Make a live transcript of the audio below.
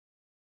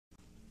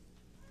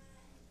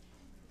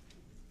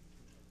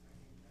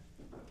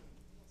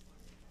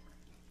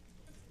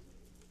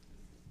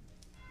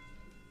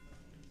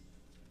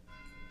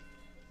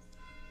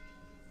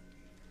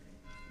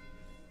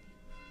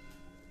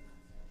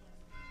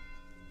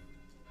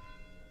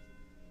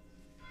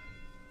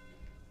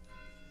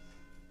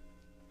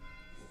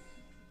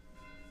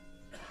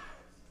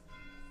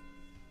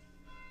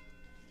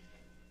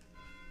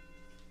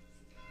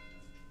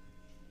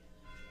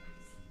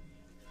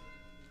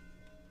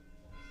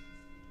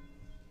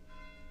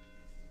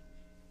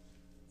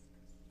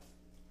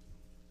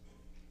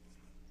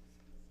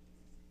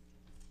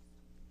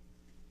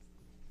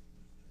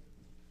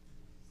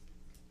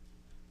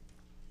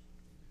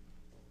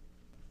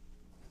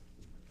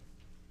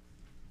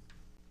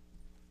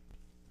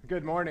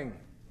Good morning,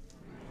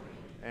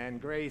 and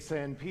grace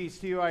and peace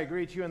to you. I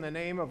greet you in the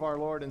name of our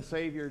Lord and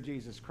Savior,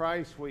 Jesus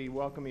Christ. We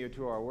welcome you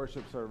to our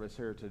worship service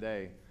here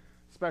today.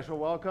 Special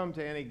welcome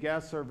to any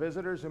guests or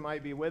visitors who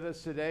might be with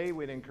us today.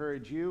 We'd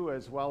encourage you,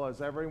 as well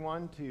as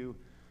everyone, to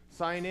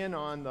sign in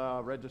on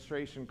the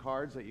registration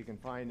cards that you can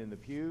find in the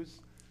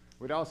pews.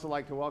 We'd also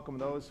like to welcome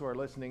those who are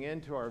listening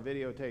in to our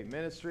videotape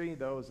ministry,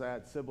 those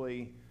at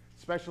Sibley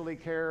Specialty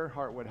Care,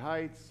 Hartwood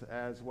Heights,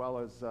 as well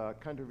as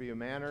Countryview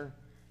Manor,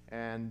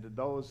 and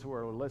those who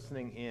are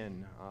listening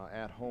in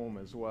at home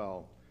as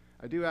well.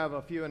 I do have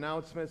a few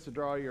announcements to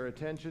draw your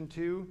attention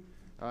to.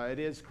 It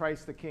is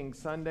Christ the King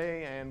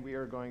Sunday, and we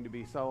are going to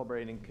be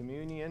celebrating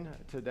communion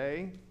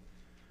today.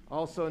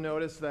 Also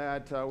notice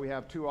that we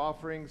have two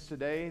offerings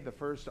today. The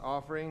first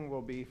offering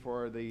will be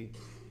for the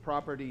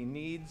property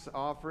needs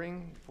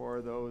offering,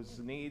 for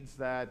those needs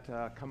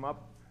that come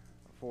up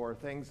for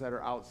things that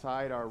are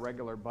outside our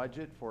regular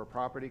budget for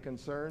property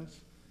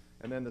concerns.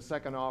 And then the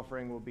second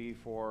offering will be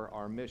for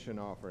our mission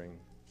offering.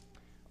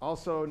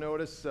 Also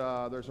notice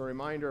there's a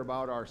reminder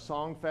about our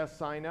Songfest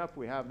sign-up.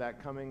 We have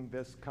that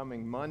this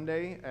coming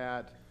Monday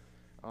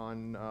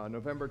on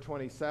November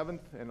 27th,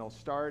 and it'll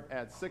start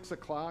at 6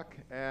 o'clock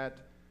at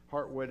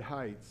Hartwood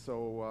Heights.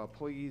 So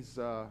please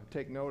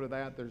take note of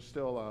that. There's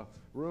still a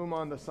room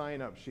on the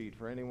sign-up sheet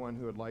for anyone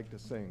who would like to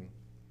sing.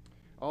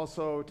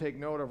 Also take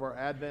note of our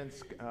Advent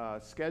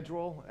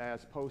schedule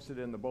as posted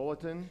in the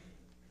bulletin.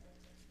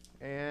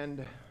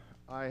 And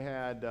I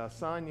had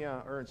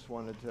Sonia Ernst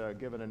wanted to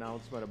give an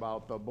announcement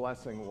about the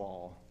blessing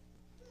wall.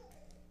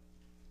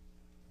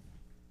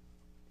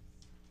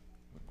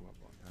 Go up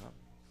on top.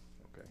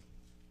 Okay.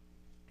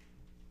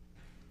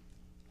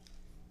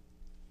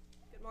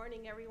 Good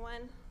morning,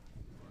 everyone.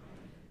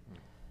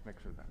 Make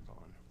sure that's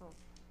on. Oh.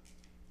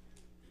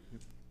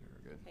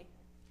 Very good.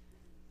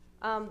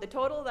 Okay. The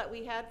total that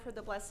we had for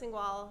the blessing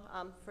wall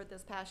for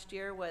this past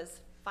year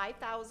was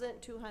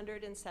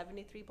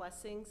 5,273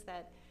 blessings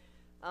that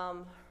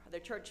the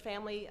church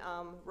family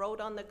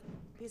wrote on the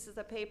pieces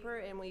of paper,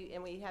 and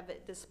we have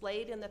it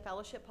displayed in the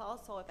fellowship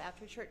hall. So if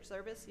after church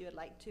service you would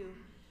like to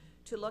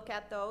look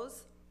at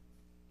those.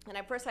 And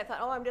at first I thought,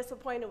 I'm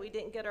disappointed we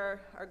didn't get our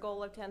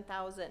goal of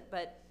 10,000.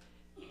 But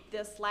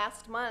this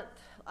last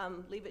month,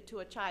 leave it to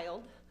a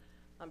child.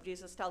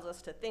 Jesus tells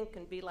us to think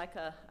and be like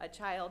a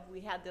child.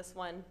 We had this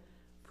one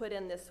put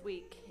in this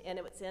week, and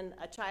it was in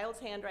a child's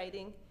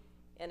handwriting,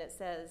 and it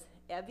says,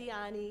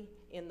 Eviani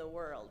in the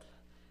world.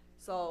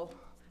 So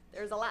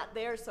there's a lot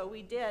there, so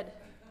we did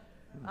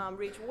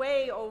reach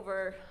way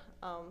over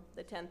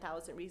the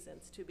 10,000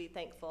 reasons to be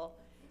thankful.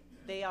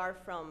 They are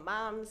from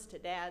moms to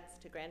dads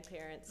to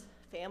grandparents,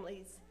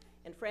 families,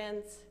 and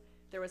friends.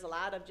 There was a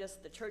lot of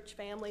just the church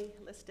family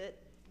listed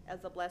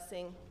as a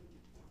blessing.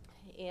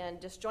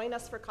 And just join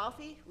us for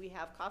coffee. We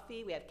have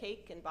coffee, we have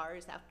cake and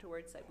bars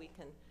afterwards that we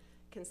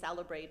can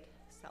celebrate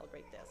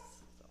this.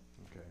 So.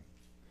 Okay.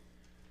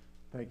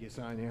 Thank you,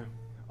 Sonia.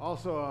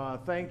 Also,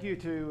 thank you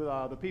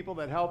to the people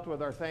that helped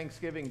with our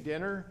Thanksgiving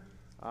dinner.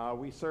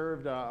 We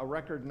served a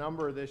record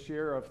number this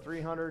year of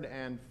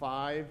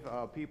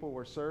 305 people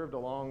were served,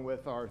 along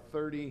with our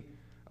 30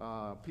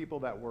 people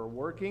that were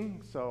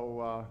working.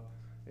 So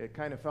it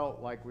kind of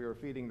felt like we were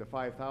feeding the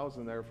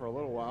 5,000 there for a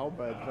little while,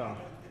 but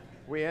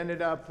we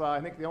ended up, I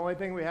think the only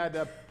thing we had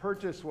to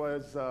purchase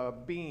was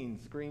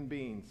beans, green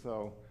beans,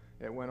 so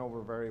it went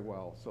over very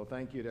well. So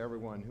thank you to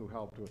everyone who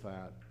helped with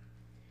that.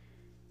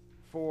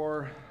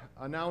 For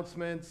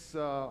announcements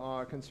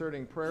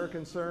concerning prayer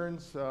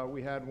concerns,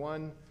 we had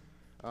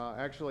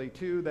actually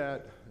two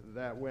that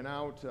went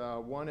out.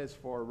 One is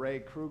for Ray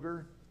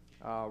Kruger.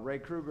 Ray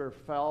Kruger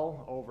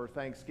fell over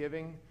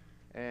Thanksgiving,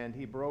 and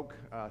he broke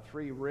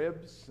 3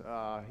 ribs.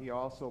 He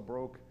also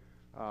broke,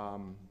 I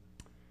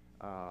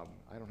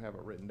don't have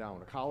it written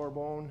down, a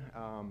collarbone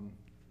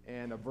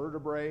and a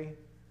vertebrae,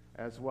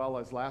 as well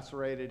as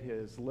lacerated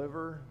his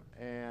liver,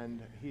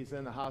 and he's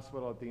in the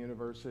hospital at the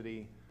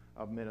University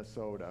of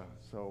Minnesota,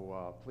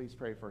 so please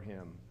pray for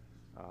him.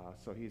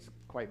 So he's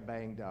quite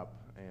banged up,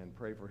 and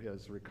pray for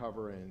his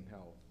recovery and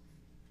health.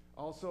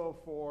 Also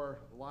for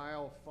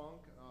Lyle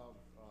Funk of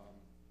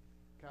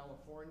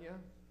California,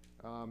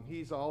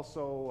 he's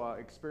also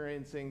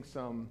experiencing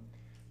some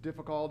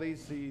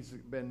difficulties. He's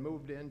been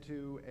moved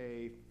into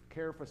a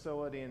care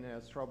facility and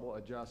has trouble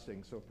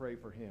adjusting, so pray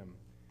for him.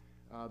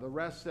 The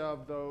rest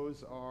of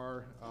those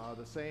are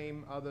the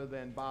same, other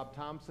than Bob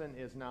Thompson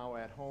is now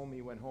at home.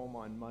 He went home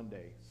on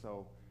Monday,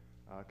 so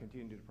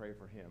continue to pray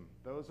for him.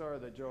 Those are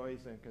the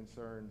joys and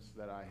concerns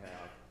that I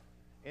have.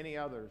 Any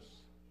others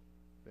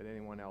that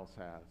anyone else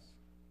has?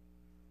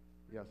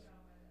 Yes?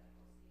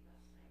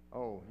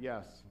 Oh,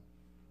 yes.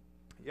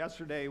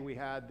 Yesterday we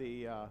had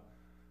the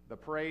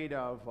parade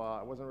of,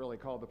 it wasn't really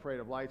called the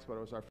Parade of Lights, but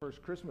it was our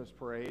first Christmas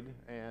parade,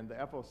 and the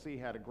FOC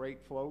had a great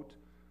float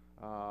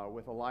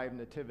with a live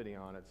nativity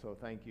on it, so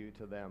thank you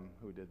to them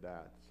who did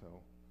that.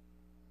 So,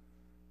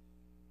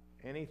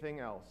 anything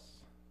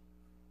else?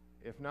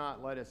 If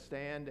not, let us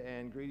stand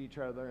and greet each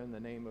other in the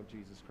name of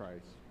Jesus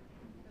Christ.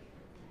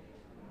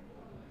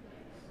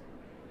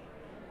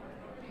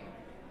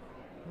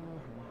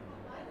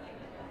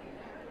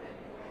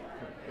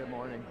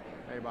 morning.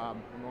 Hey, Bob.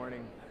 Good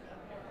morning.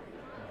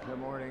 Good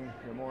morning.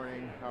 Good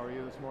morning. How are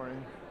you this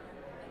morning?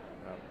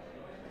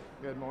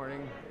 Good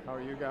morning. How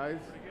are you guys?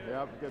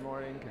 Yep. Good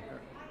morning.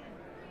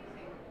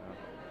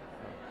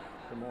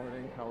 Good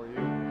morning. How are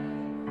you?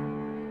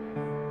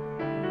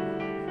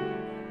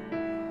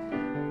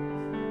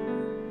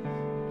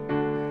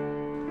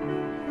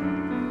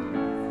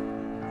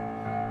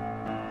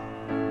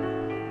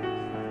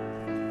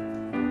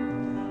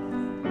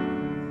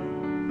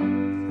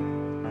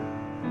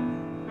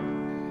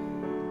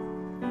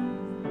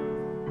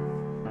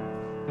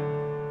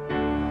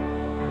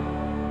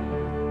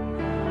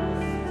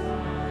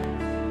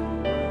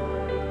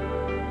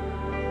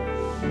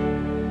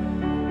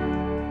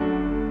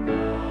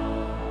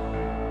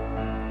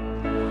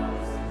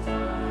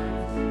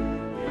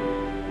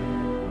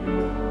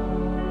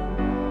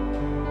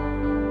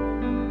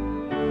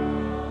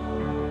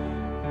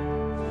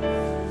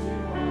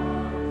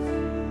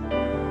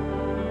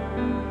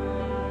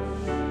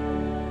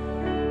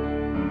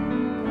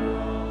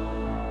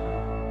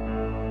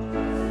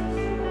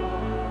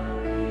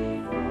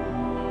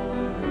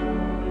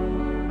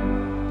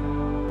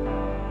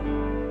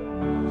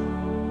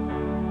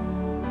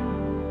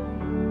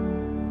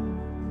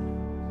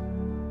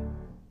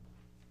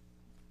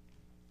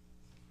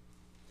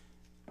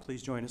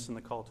 Please join us in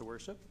the call to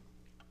worship.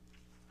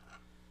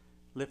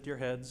 Lift your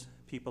heads,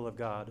 people of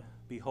God.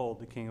 Behold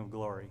the King of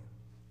glory.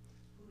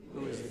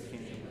 Who is the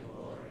King of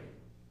glory?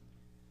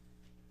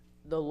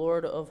 The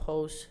Lord of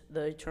hosts,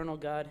 the eternal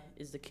God,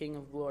 is the King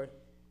of glory.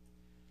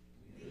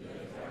 We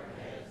lift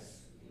our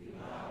heads, we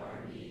bow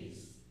our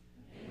knees,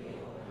 and we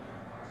open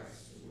our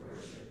hearts to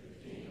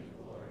worship the King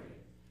of glory,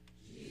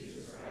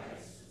 Jesus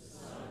Christ, the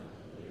Son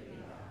of the living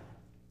God.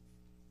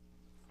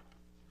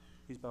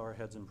 Please bow our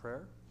heads in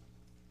prayer.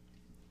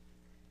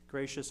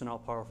 Gracious and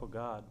all-powerful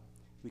God,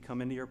 we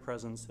come into your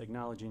presence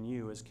acknowledging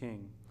you as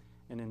King,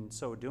 and in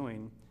so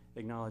doing,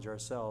 acknowledge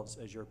ourselves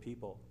as your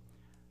people.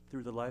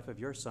 Through the life of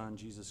your Son,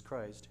 Jesus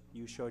Christ,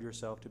 you showed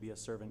yourself to be a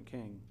servant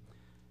king,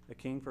 a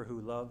king for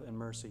whom love and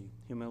mercy,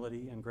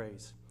 humility and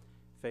grace,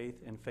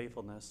 faith and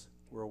faithfulness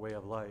were a way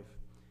of life,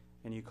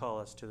 and you call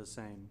us to the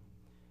same.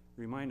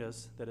 Remind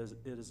us that it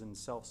is in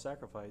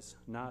self-sacrifice,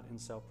 not in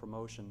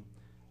self-promotion,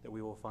 that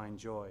we will find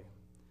joy,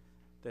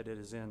 that it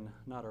is in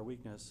not our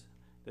weakness,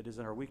 that is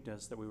in our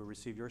weakness that we will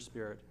receive your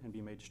Spirit and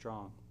be made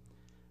strong.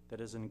 That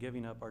is in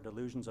giving up our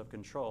delusions of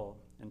control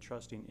and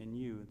trusting in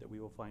you that we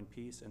will find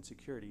peace and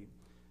security,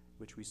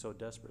 which we so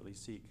desperately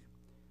seek.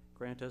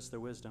 Grant us the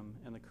wisdom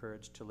and the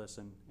courage to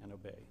listen and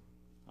obey.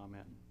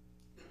 Amen.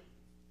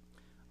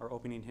 Our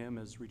opening hymn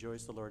is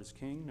Rejoice the Lord is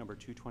King, number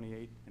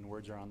 228, and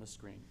words are on the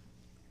screen.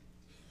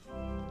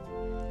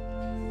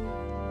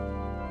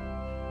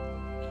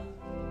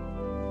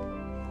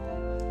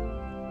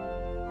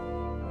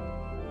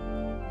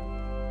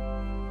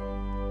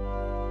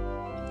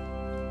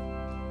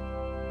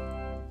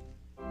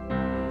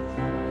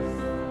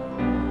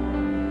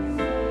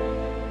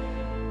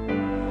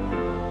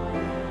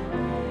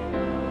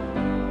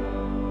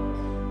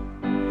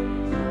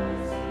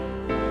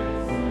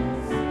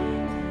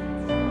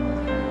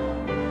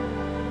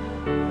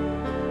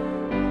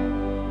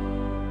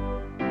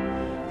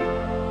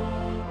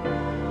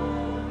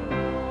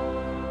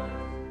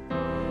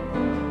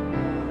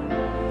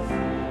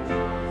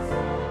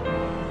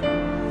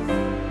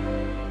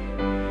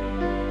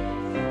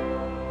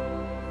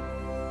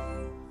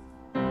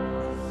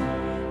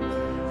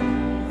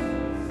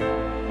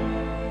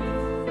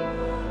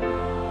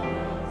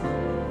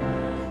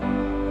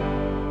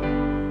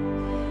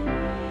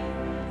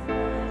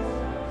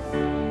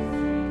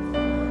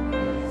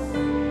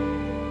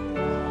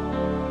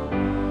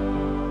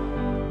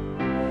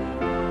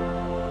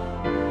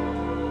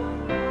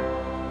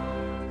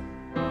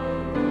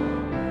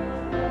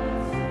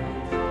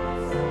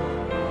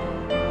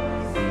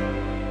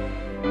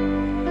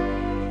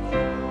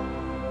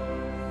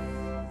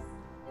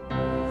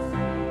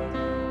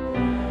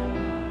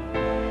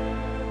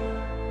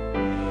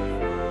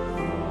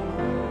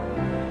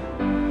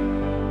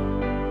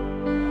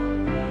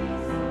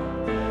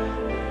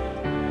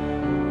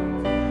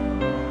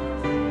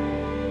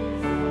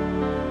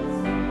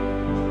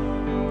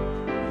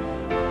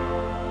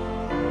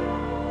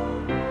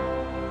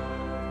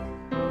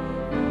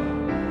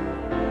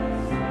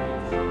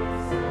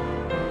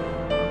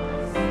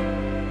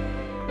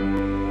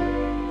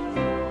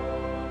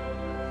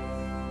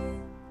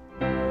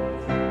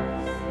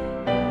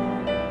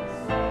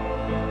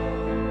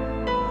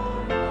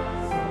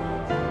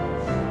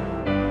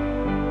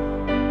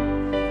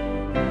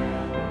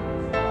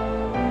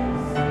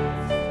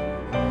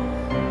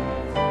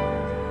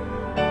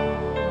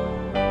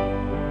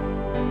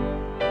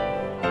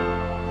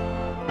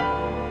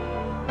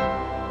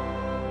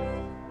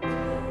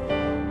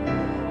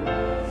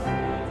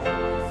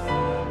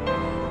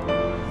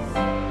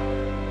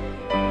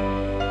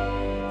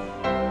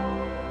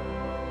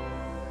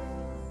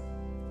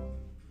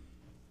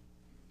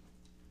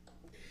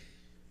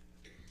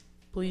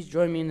 Please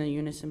join me in the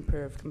unison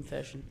prayer of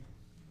confession.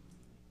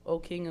 O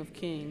King of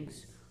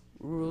kings,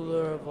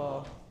 ruler of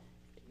all.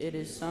 It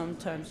is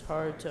sometimes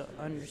hard to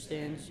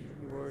understand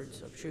your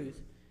words of truth,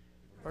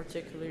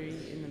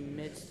 particularly in the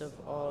midst of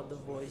all the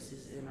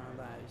voices in our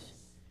lives.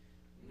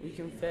 We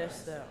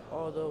confess that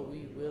although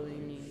we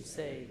willingly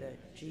say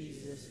that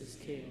Jesus is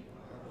King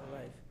of our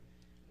life,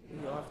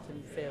 we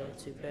often fail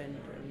to bend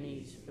our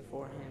knees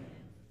before him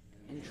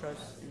and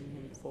trust in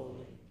him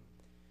fully.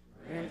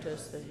 Grant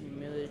us the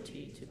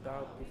humility to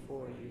bow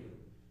before you,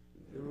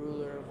 the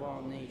ruler of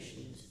all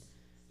nations,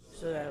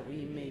 so that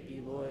we may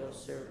be loyal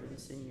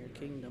servants in your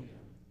kingdom,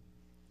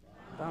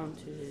 bound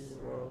to his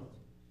world,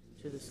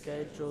 to the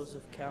schedules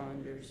of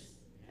calendars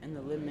and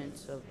the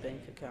limits of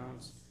bank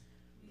accounts.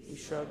 We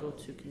struggle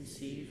to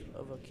conceive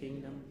of a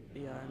kingdom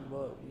beyond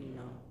what we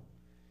know.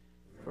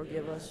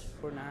 Forgive us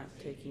for not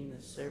taking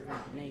the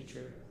servant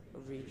nature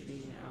of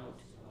reaching out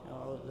to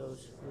all of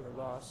those who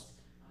are lost,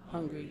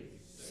 hungry,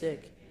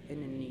 sick,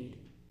 and in need.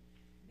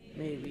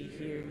 May we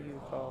hear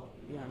you call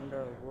beyond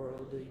our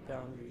worldly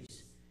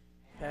boundaries,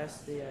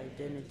 past the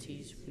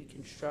identities we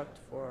construct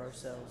for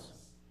ourselves,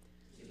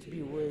 to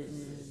be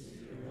witnesses to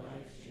your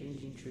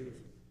life-changing truth.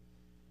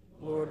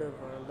 Lord of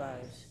our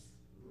lives,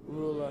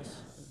 rule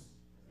us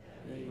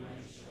that you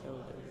might show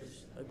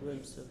others a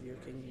glimpse of your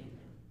kingdom.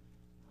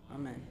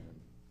 Amen.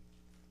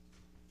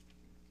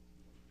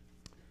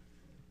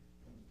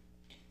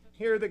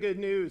 Hear the good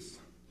news.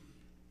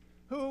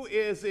 Who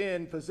is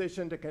in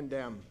position to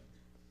condemn?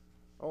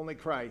 Only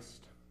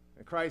Christ.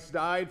 And Christ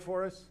died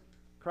for us.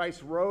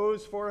 Christ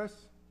rose for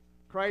us.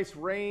 Christ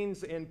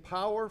reigns in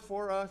power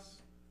for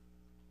us.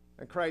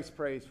 And Christ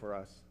prays for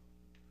us.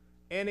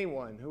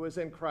 Anyone who is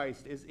in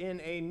Christ is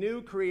in a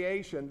new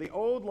creation. The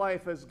old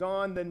life has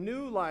gone. The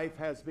new life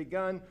has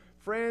begun.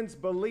 Friends,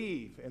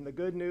 believe in the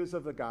good news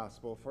of the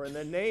gospel. For in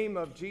the name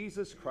of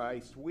Jesus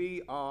Christ,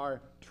 we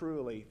are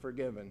truly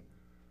forgiven.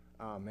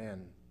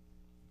 Amen.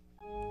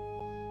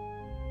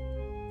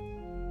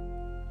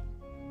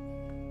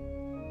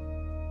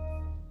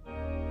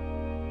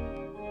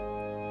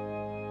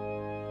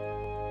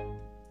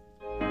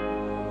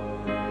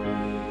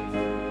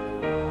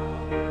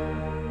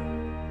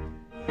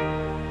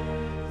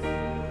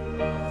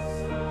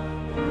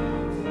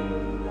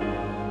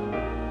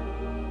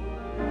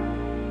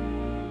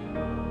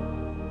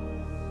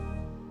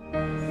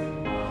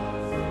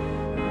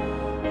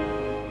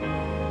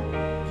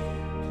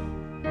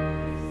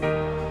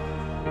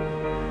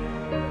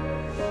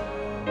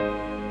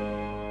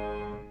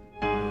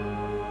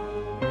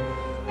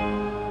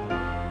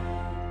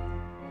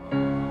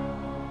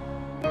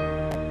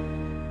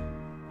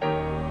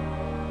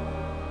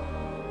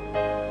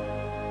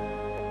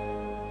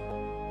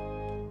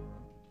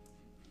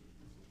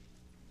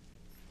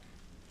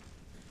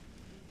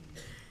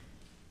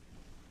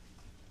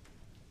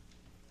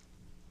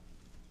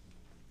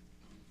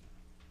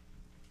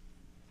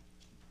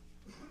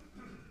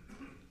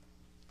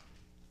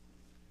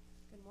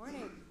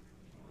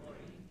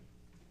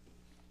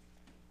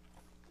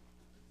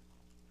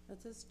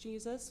 This is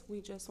Jesus. We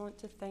just want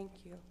to thank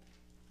you.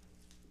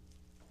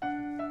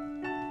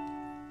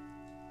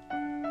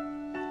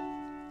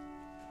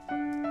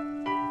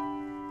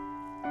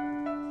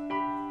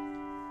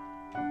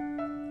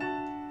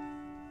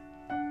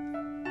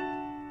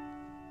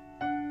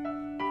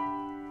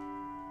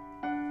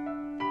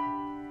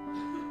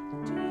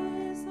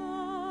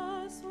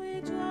 Jesus,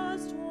 we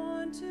just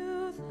want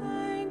to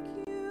thank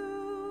you.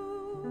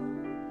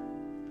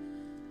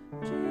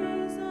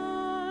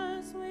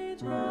 Jesus, we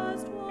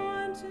just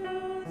want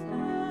to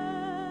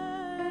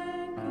thank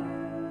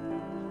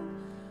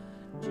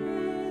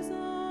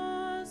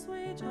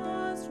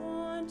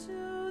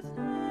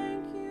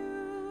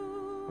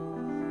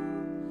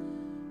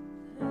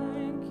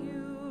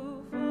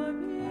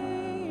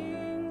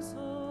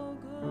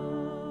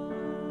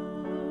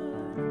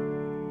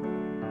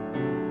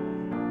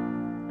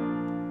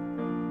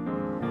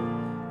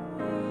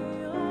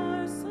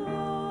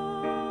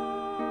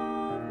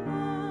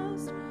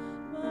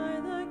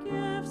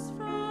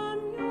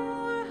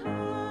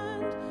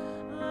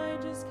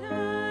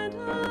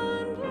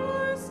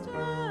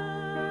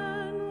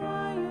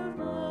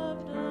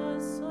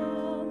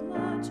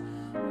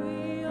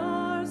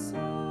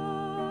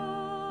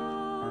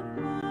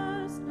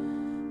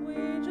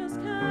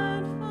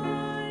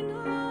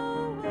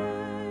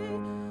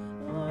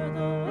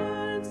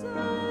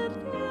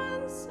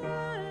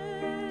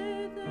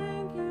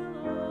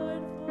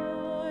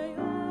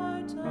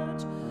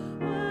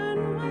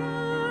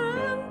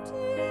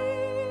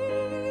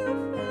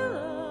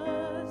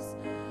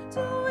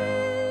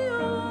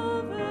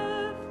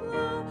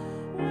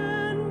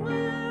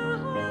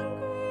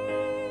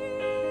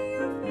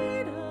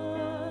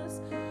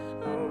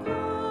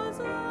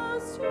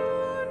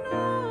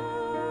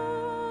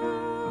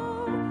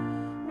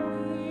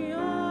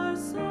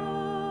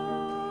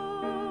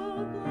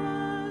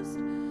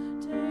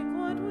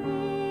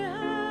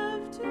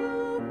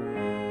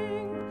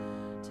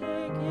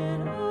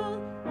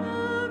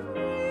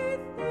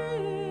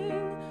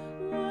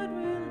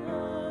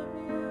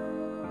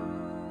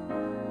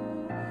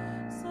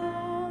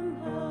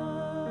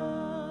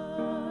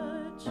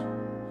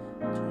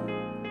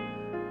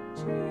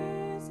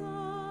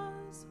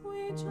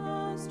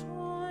just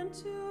want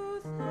to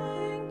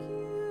thank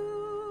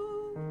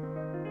you.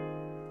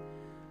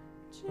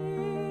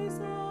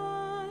 Jesus,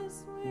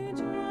 we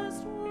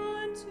just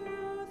want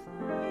to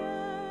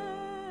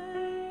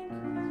thank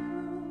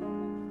you.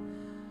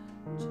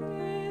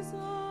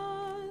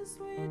 Jesus,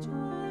 we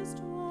just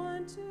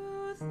want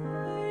to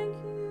thank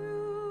you.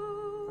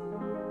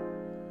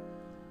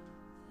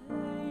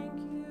 Thank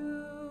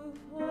you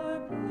for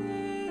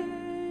being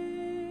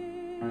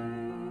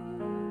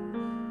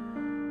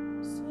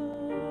so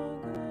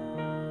good.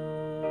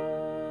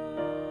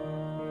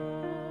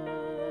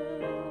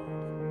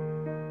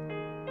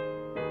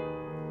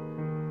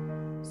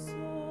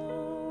 So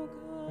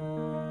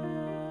good.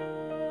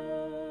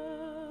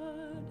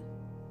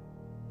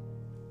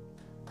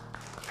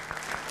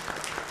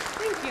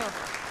 Thank you.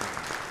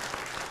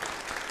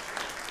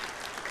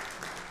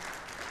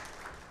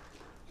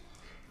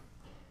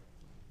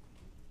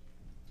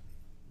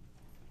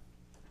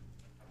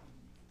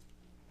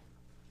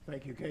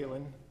 Thank you,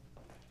 Caitlin.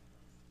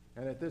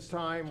 And at this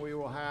time, we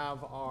will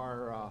have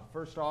our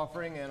first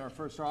offering, and our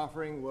first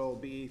offering will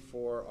be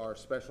for our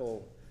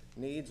special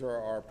needs or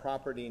our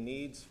property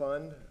needs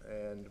fund,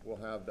 and we'll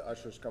have the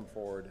ushers come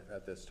forward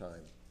at this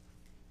time.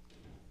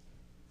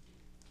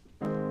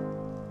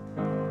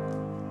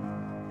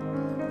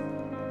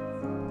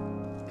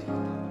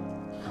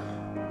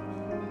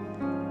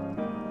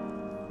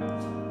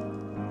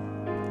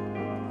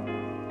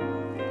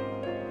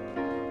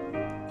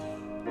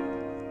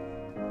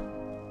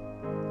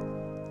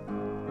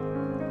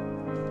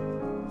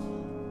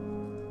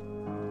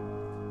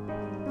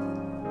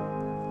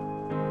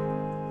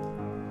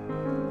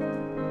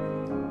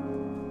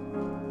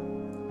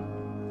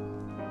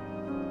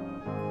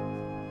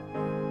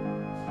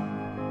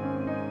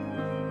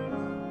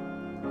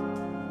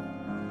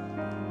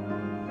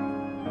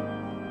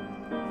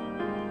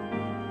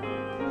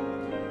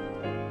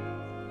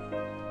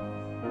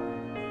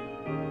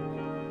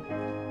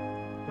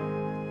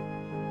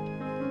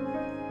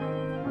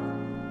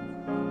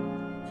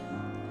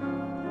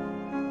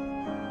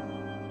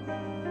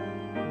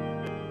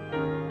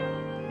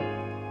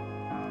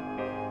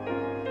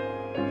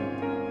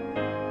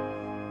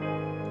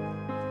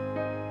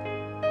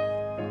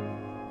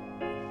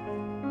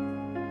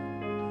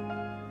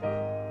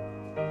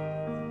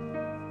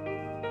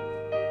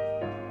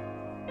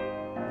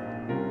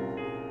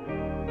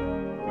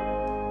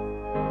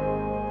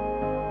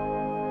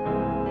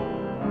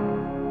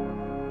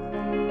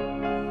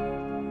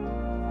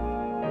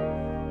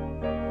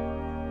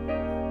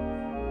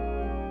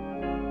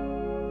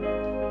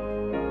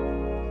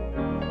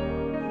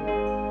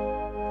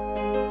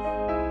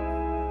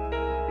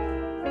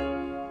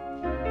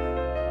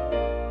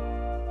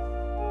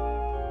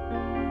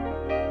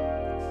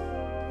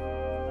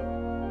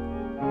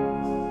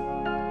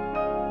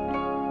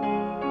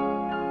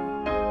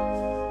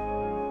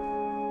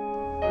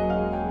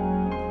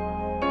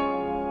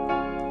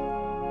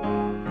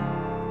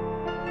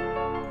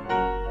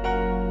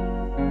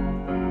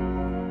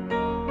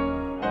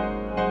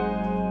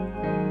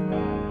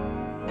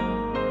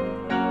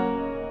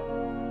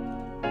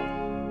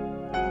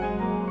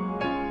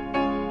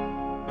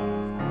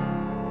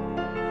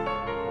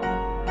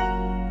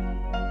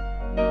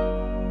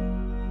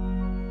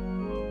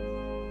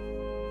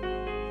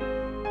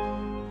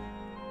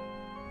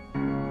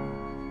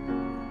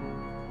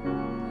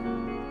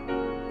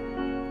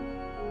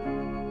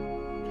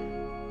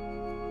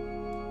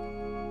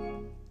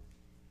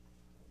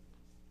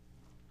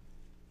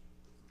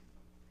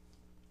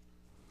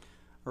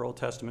 Our Old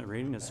Testament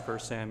reading is 1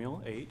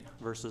 Samuel 8,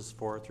 verses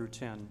 4 through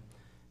 10,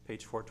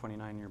 page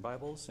 429 in your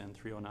Bibles and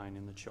 309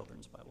 in the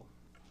Children's Bible.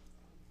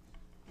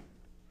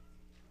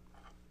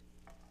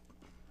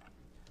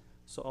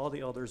 So all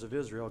the elders of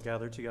Israel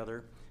gathered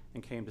together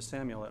and came to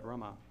Samuel at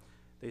Ramah.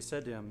 They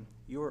said to him,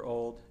 "You are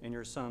old, and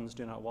your sons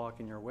do not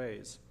walk in your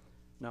ways.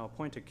 Now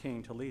appoint a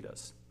king to lead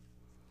us,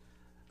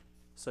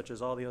 such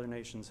as all the other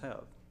nations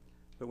have."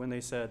 But when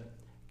they said,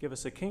 "Give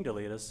us a king to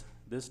lead us,"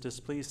 this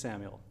displeased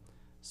Samuel.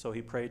 So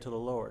he prayed to the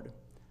Lord,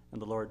 and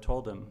the Lord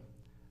told him,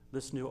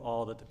 "Listen to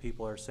all that the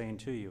people are saying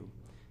to you.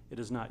 It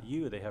is not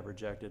you they have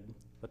rejected,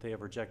 but they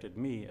have rejected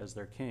me as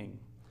their king,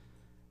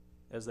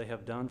 as they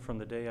have done from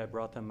the day I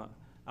brought them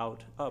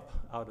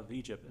up out of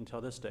Egypt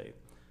until this day,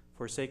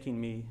 forsaking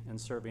me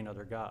and serving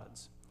other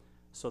gods.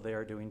 So they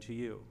are doing to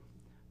you.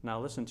 Now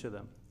listen to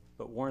them,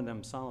 but warn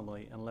them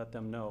solemnly and let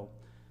them know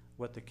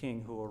what the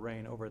king who will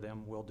reign over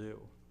them will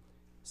do."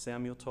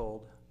 Samuel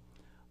told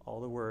all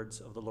the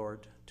words of the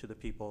Lord to the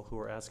people who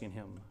were asking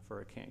him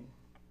for a king.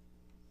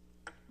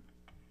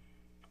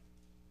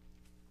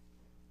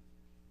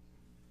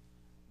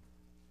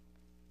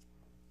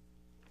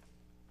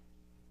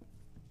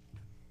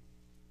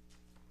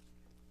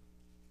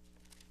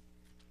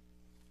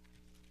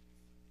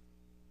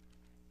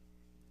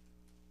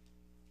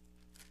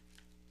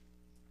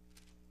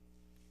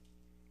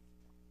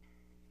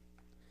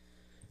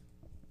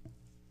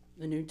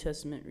 The New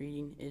Testament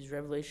reading is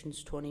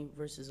Revelations 20,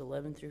 verses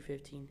 11 through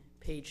 15,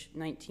 page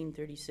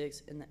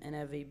 1936 in the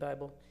NIV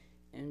Bible,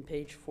 and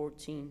page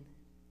 14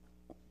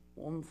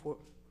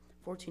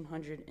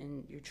 1400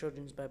 in your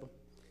children's Bible.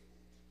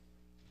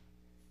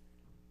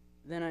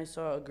 Then I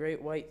saw a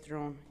great white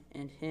throne,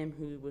 and him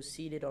who was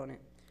seated on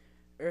it.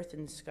 Earth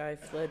and sky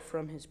fled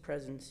from his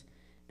presence,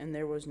 and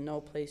there was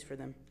no place for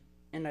them.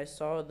 And I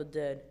saw the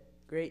dead,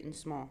 great and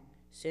small,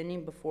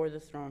 standing before the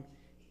throne,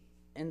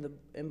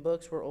 and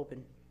books were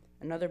opened.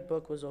 Another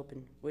book was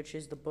opened, which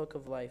is the book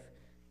of life.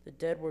 The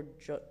dead were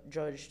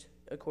judged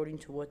according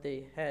to what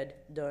they had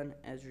done,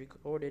 as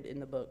recorded in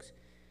the books.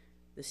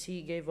 The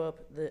sea gave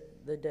up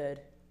the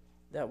dead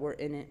that were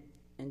in it,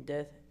 and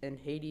death and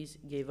Hades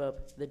gave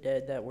up the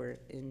dead that were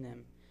in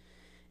them.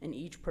 And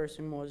each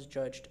person was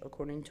judged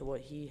according to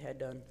what he had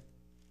done.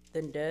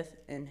 Then death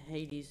and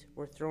Hades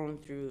were thrown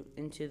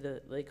into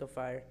the lake of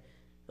fire.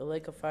 The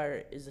lake of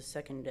fire is the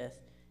second death.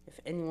 If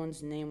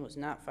anyone's name was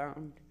not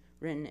found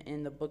written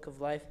in the book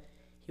of life,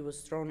 he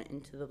was thrown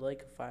into the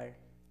lake of fire.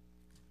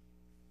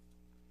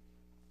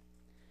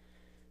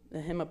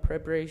 The hymn of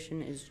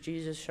preparation is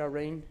Jesus Shall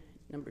Reign,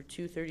 number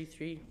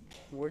 233.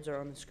 Words are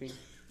on the screen.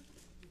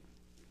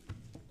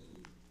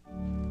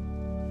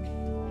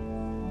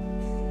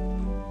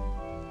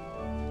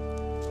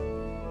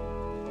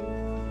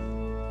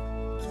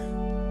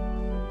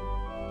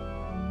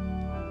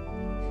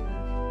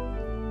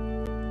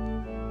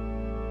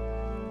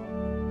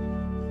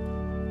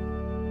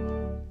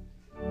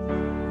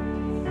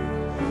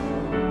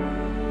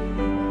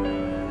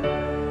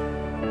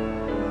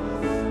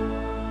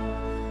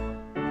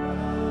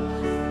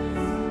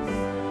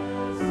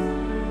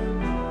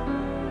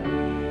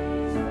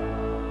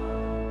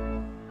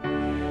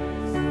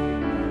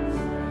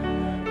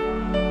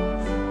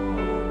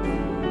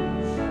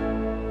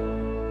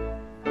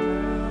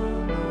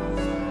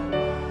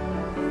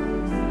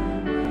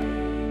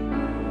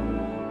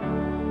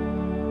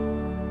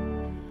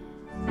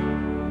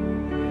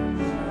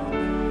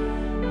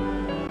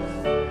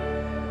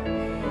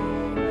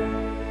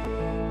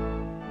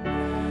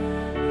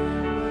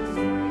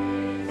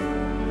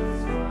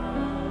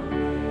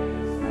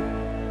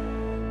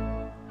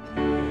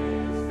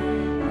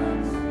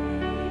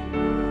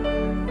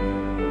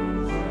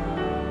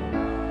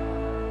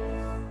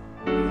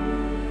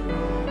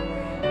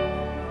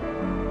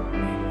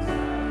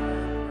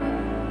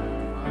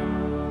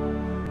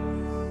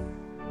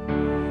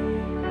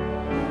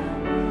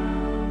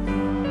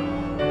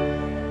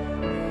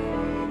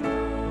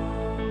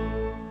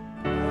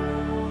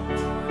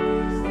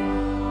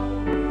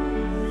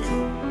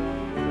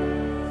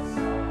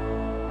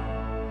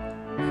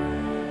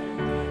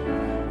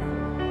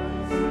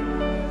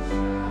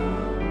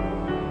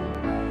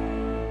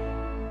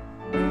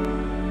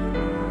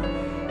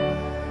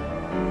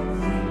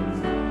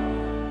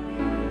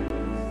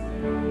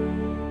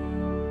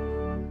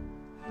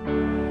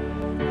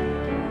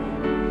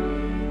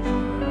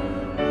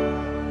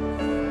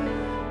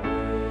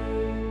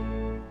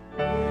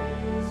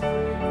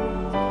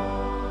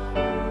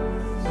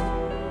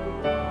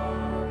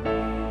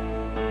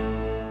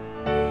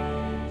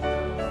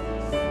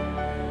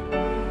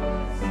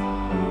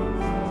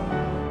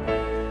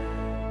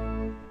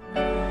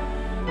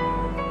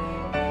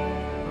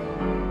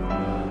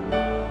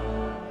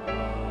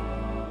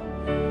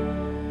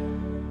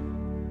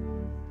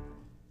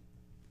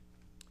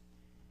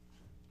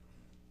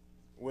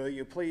 Will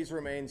you please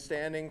remain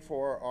standing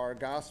for our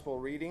gospel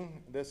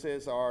reading? This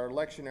is our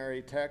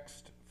lectionary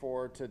text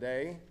for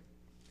today.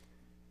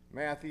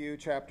 Matthew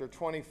chapter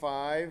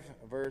 25,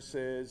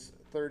 verses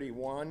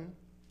 31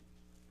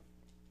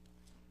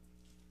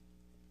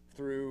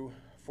 through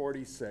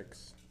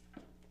 46.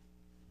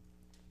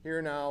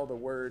 Hear now the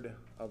word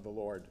of the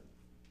Lord.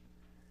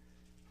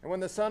 And when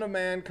the Son of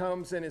Man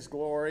comes in his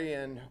glory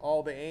and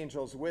all the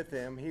angels with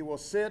him, he will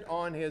sit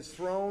on his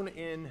throne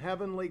in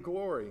heavenly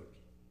glory.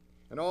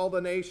 And all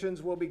the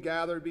nations will be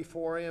gathered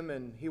before him,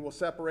 and he will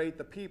separate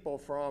the people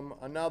from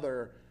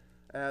another,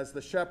 as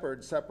the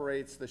shepherd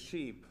separates the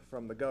sheep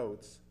from the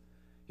goats.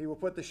 He will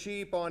put the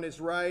sheep on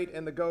his right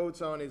and the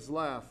goats on his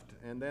left.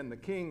 And then the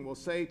king will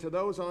say to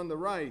those on the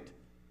right,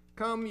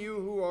 "Come,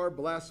 you who are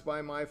blessed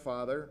by my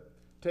Father,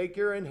 take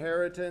your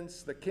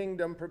inheritance, the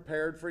kingdom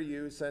prepared for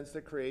you since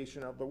the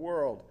creation of the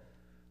world.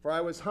 For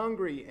I was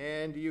hungry,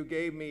 and you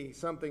gave me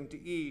something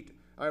to eat.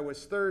 I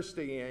was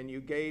thirsty, and you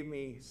gave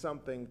me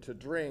something to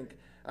drink.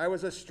 I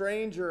was a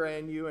stranger,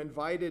 and you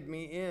invited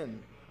me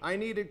in. I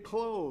needed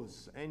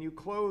clothes, and you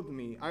clothed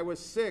me. I was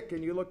sick,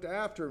 and you looked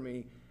after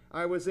me.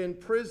 I was in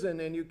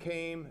prison, and you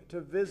came to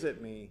visit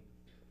me."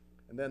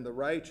 And then the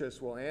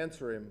righteous will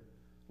answer him,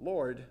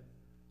 "Lord,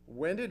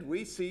 when did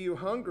we see you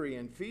hungry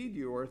and feed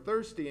you, or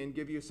thirsty and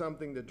give you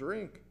something to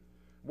drink?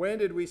 When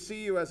did we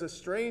see you as a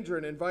stranger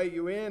and invite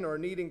you in, or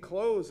needing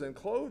clothes and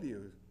clothe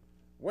you?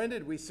 When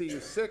did we see you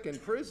sick in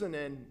prison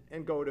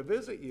and go to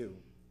visit you?"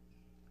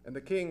 And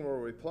the king will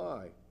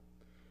reply,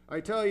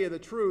 "I tell you the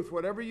truth,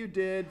 whatever you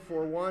did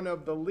for one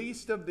of the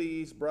least of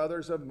these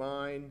brothers of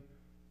mine,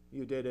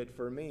 you did it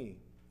for me."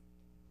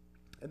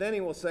 And then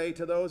he will say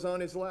to those on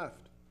his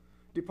left,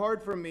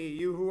 "Depart from me,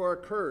 you who are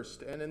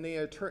cursed, and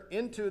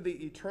into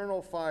the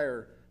eternal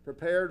fire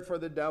prepared for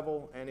the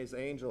devil and his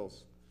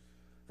angels.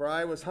 For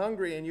I was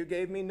hungry, and you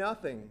gave me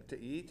nothing to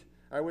eat.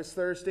 I was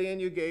thirsty, and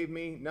you gave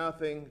me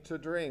nothing to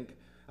drink.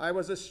 I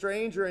was a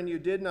stranger, and you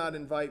did not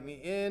invite me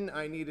in.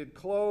 I needed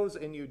clothes,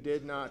 and you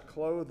did not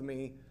clothe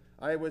me.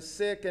 I was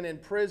sick and in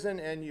prison,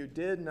 and you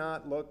did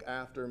not look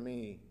after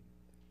me.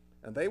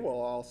 And they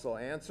will also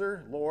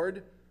answer,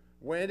 Lord,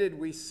 when did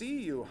we see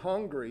you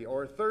hungry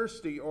or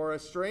thirsty or a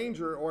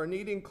stranger or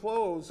needing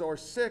clothes or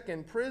sick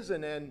in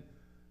prison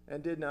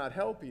and did not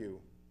help you?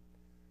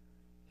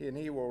 And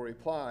he will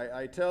reply,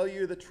 I tell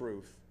you the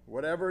truth.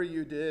 Whatever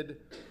you did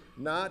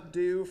not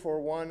do for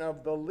one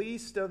of the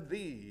least of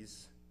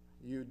these,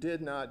 you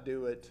did not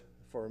do it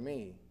for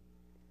me.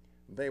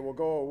 They will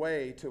go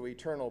away to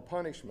eternal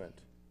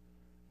punishment,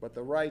 but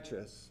the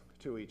righteous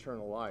to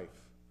eternal life.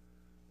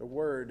 The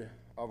word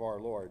of our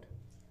Lord.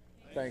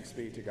 Thanks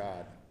be to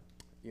God.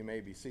 You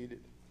may be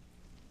seated.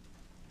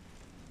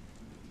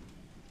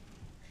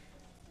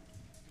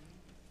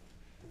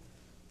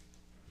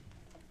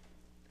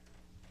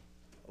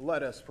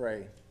 Let us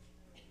pray.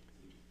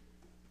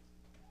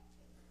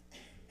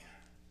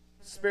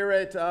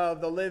 Spirit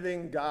of the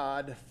living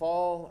God,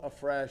 fall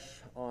afresh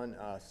on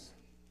us.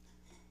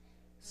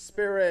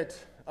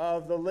 Spirit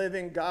of the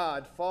living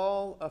God,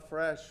 fall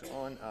afresh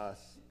on us.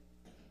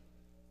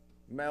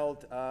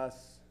 Melt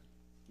us,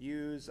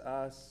 use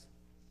us,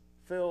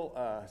 fill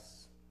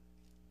us.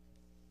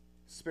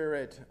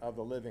 Spirit of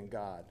the living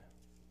God,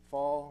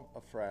 fall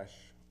afresh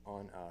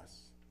on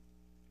us.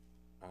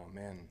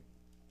 Amen.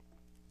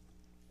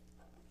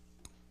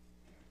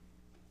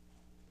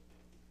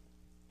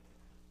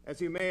 As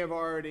you may have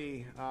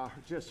already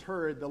just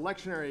heard, the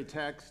lectionary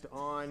text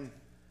on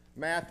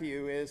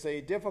Matthew is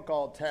a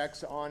difficult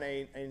text on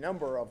a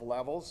number of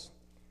levels.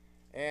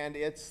 And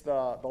it's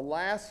the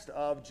last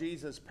of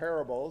Jesus'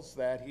 parables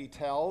that he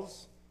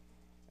tells.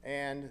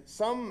 And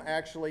some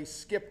actually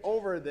skip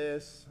over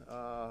this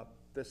at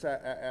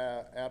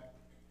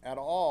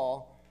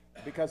all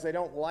because they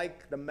don't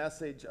like the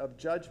message of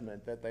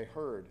judgment that they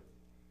heard.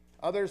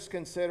 Others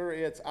consider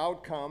its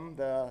outcome,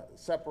 the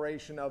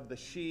separation of the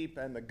sheep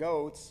and the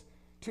goats,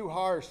 too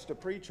harsh to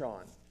preach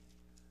on.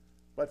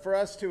 But for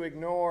us to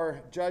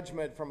ignore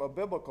judgment from a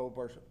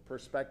biblical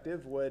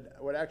perspective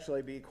would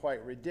actually be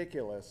quite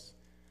ridiculous.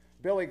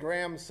 Billy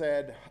Graham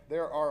said,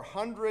 there are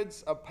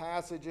hundreds of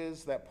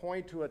passages that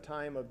point to a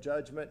time of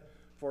judgment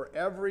for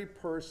every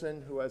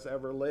person who has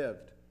ever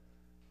lived.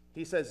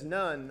 He says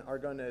none are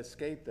going to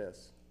escape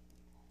this.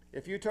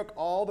 If you took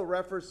all the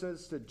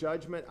references to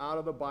judgment out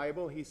of the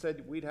Bible, he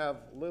said we'd have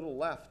little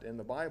left in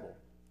the Bible.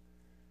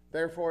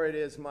 Therefore, it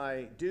is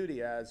my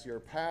duty as your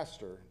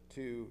pastor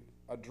to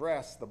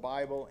address the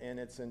Bible in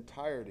its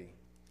entirety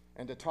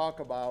and to talk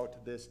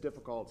about this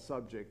difficult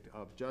subject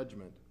of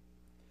judgment.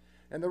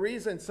 And the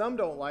reason some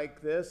don't like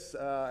this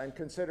and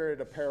consider it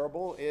a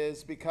parable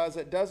is because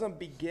it doesn't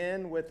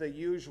begin with the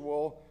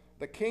usual,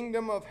 the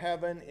kingdom of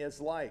heaven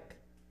is like.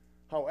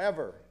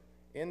 However,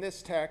 in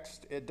this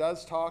text, it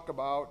does talk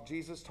about,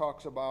 Jesus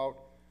talks about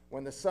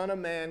when the Son of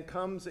Man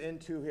comes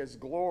into his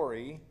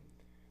glory,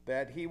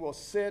 that he will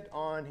sit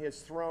on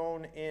his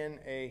throne in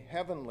a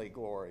heavenly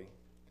glory.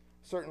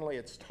 Certainly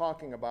it's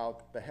talking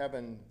about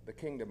the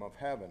kingdom of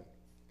heaven.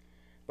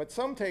 But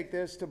some take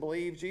this to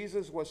believe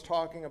Jesus was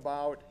talking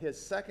about his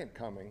second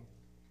coming.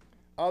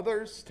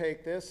 Others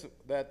take this,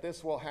 that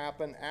this will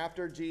happen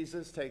after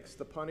Jesus takes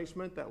the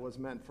punishment that was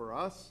meant for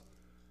us,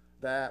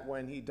 that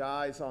when he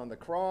dies on the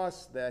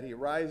cross, that he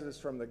rises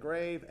from the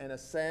grave and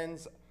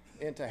ascends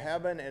into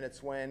heaven, and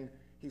it's when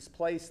he's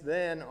placed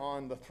then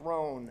on the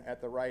throne at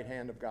the right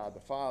hand of God the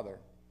Father.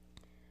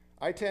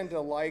 I tend to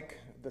like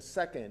the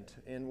second,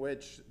 in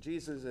which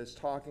Jesus is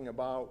talking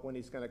about when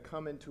he's going to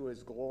come into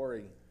his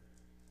glory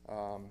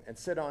and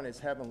sit on his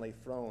heavenly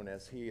throne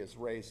as he is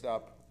raised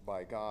up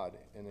by God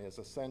in his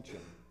ascension.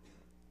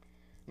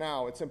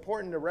 Now, it's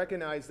important to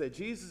recognize that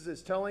Jesus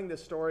is telling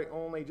this story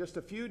only just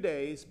a few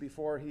days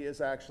before he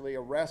is actually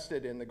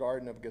arrested in the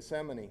Garden of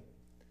Gethsemane.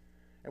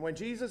 And when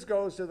Jesus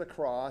goes to the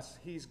cross,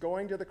 he's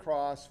going to the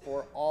cross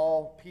for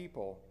all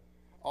people,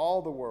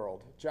 all the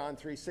world. John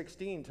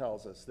 3:16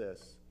 tells us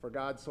this. For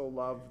God so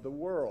loved the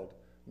world,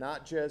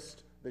 not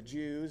just the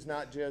Jews,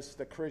 not just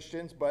the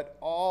Christians, but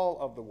all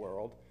of the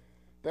world.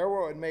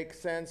 Therefore, it would make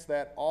sense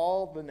that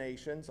all the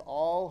nations,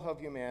 all of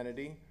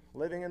humanity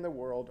living in the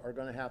world are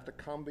going to have to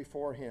come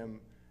before him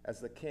as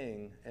the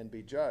king and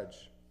be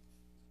judged.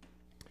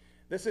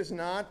 This is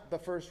not the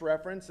first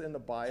reference in the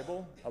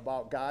Bible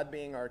about God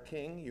being our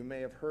king. You may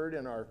have heard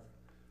in our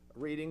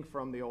reading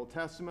from the Old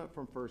Testament,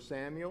 from 1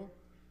 Samuel,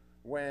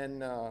 when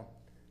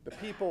the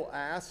people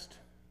asked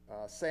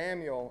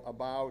Samuel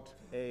about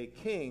a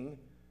king.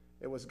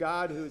 It was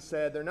God who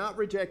said, they're not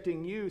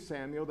rejecting you,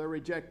 Samuel, they're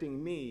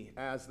rejecting me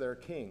as their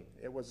king.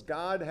 It was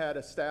God had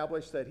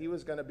established that he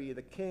was going to be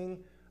the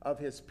king of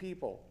his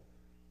people,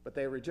 but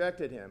they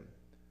rejected him.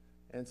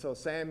 And so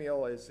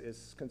Samuel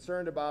is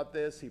concerned about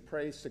this. He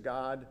prays to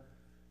God,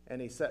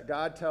 and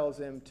God tells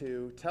him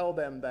to tell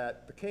them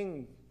that the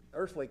king,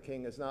 earthly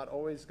king, is not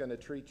always going to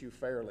treat you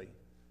fairly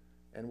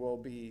and will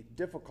be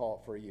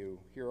difficult for you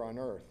here on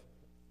earth.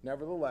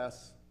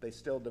 Nevertheless, They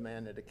still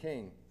demanded a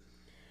king.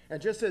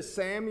 And just as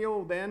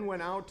Samuel then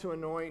went out to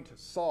anoint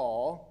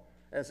Saul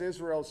as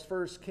Israel's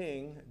first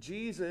king,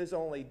 Jesus,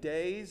 only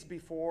days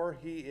before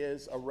he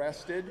is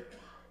arrested,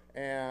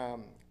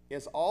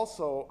 is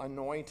also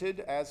anointed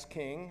as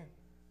king,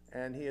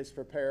 and he is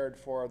prepared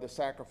for the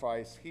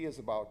sacrifice he is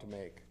about to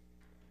make.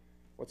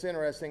 What's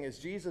interesting is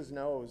Jesus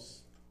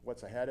knows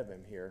what's ahead of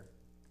him here.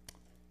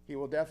 He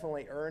will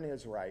definitely earn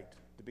his right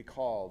to be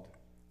called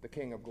the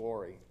King of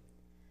Glory.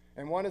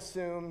 And one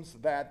assumes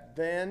that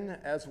then,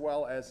 as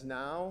well as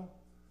now,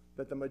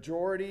 that the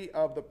majority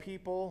of the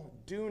people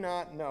do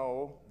not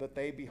know that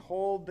they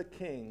behold the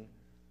King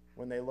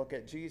when they look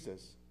at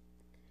Jesus.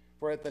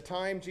 For at the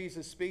time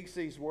Jesus speaks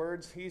these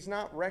words, he's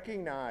not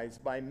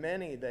recognized by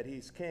many that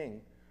he's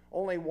king.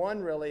 Only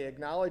one really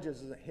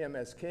acknowledges him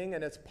as king,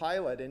 and it's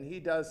Pilate, and he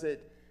does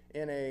it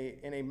in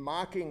a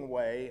mocking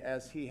way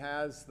as he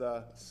has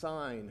the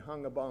sign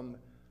hung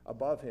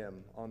above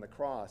him on the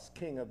cross,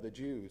 King of the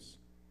Jews.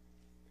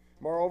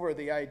 Moreover,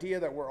 the idea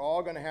that we're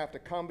all going to have to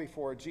come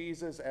before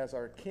Jesus as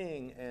our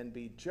king and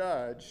be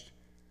judged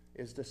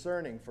is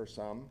discerning for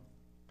some.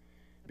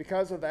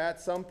 Because of that,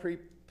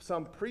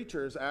 some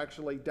preachers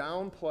actually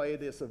downplay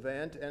this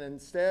event, and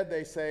instead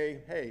they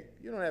say, hey,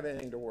 you don't have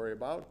anything to worry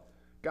about.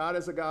 God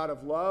is a God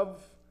of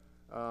love,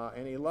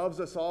 and he loves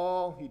us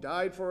all. He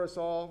died for us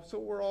all, so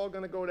we're all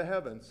going to go to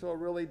heaven. So it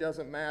really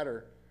doesn't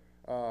matter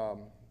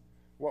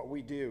what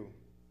we do.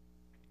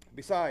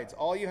 Besides,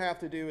 all you have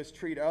to do is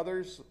treat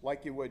others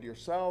like you would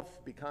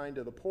yourself, be kind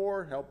to the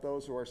poor, help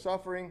those who are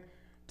suffering,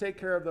 take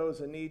care of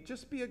those in need.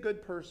 Just be a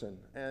good person,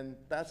 and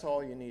that's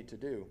all you need to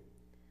do.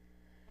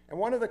 And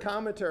one of the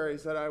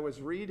commentaries that I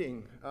was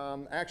reading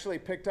actually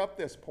picked up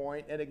this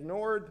point and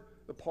ignored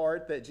the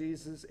part that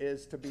Jesus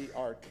is to be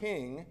our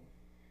king.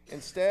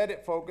 Instead,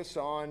 it focused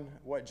on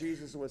what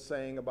Jesus was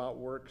saying about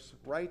works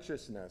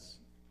righteousness,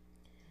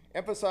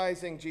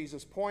 emphasizing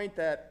Jesus' point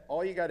that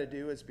all you got to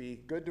do is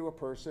be good to a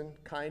person,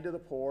 kind to the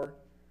poor,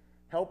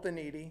 help the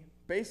needy.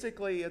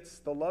 Basically, it's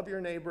the love your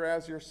neighbor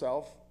as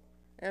yourself,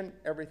 and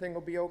everything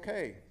will be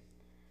okay.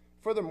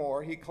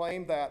 Furthermore, he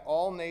claimed that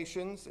all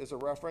nations is a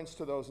reference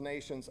to those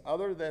nations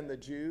other than the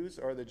Jews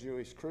or the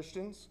Jewish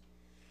Christians,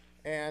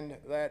 and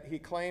that he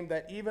claimed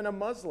that even a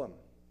Muslim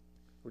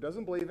who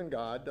doesn't believe in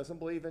God, doesn't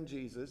believe in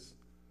Jesus,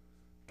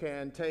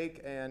 can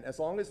take, and as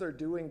long as they're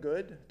doing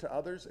good to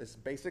others, is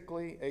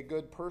basically a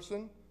good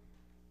person,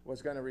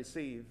 was going to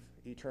receive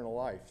eternal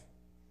life.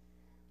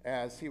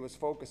 As he was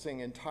focusing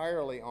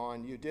entirely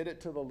on, you did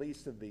it to the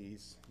least of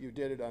these, you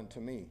did it unto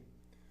me.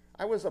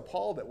 I was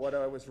appalled at what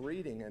I was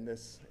reading in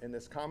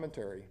this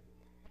commentary.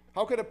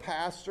 How could a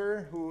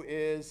pastor who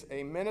is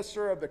a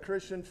minister of the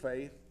Christian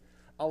faith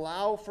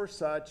allow for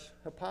such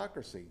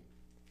hypocrisy?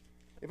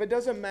 If it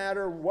doesn't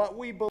matter what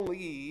we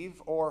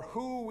believe or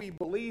who we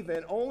believe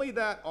in, only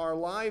that our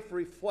life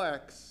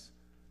reflects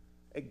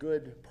a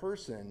good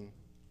person,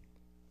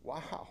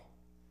 wow.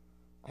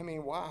 I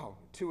mean, wow.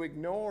 To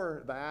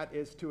ignore that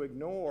is to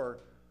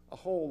ignore a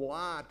whole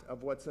lot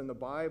of what's in the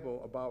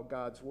Bible about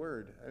God's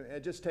word.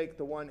 And just take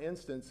the one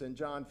instance in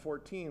John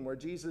 14 where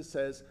Jesus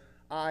says,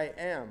 I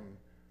am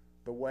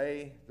the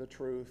way, the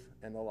truth,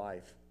 and the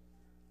life.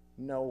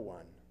 No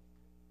one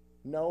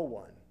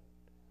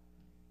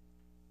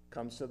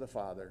comes to the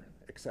Father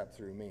except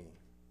through me.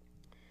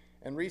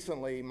 And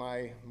recently,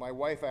 my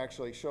wife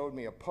actually showed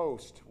me a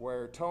post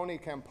where Tony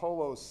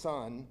Campolo's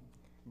son,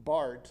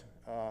 Bart,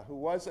 who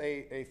was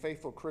a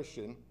faithful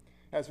Christian,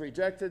 has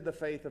rejected the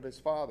faith of his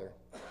father.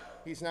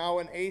 He's now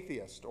an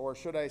atheist, or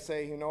should I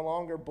say he no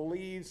longer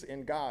believes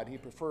in God. He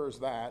prefers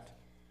that.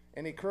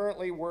 And he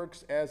currently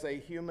works as a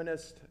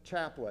humanist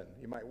chaplain.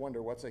 You might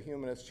wonder, what's a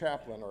humanist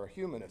chaplain or a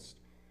humanist?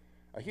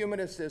 A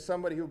humanist is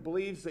somebody who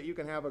believes that you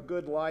can have a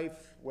good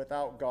life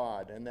without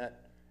God and that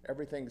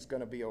everything's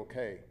going to be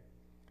okay.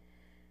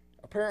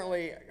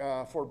 Apparently,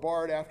 for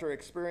Bart, after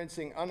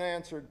experiencing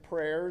unanswered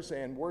prayers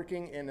and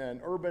working in an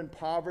urban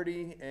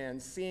poverty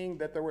and seeing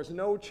that there was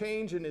no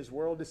change in his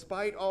world,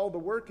 despite all the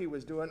work he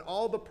was doing,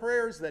 all the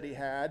prayers that he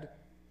had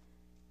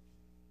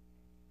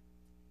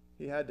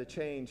to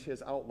change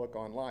his outlook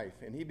on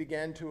life. And he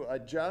began to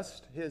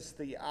adjust his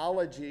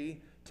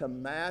theology to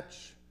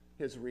match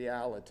his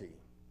reality.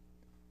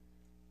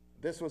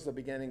 This was the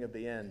beginning of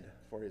the end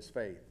for his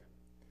faith.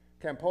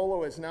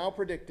 Campolo is now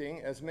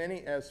predicting as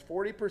many as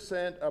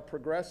 40% of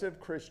progressive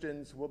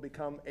Christians will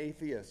become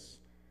atheists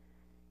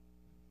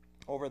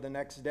over the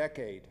next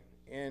decade.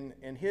 In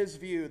his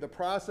view, the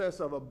process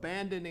of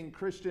abandoning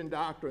Christian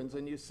doctrines,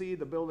 and you see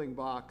the building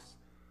blocks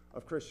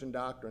of Christian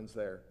doctrines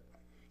there,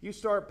 you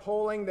start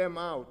pulling them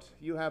out,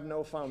 you have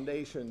no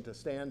foundation to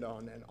stand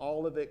on, and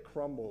all of it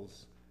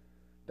crumbles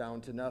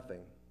down to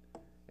nothing.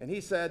 And he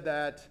said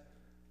that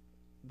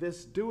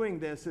doing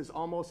this is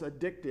almost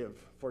addictive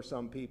for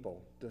some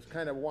people, to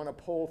kind of want to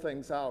pull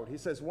things out. He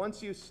says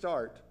once you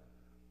start,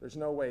 there's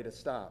no way to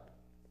stop.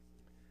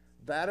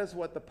 That is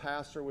what the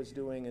pastor was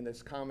doing in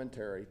this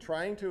commentary,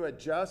 trying to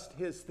adjust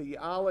his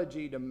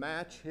theology to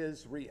match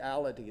his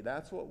reality.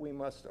 That's what we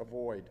must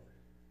avoid.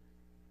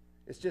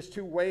 It's just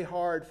too way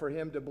hard for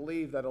him to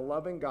believe that a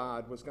loving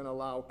God was going to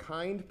allow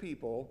kind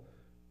people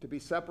to be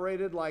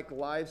separated like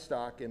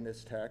livestock in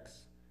this text,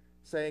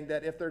 saying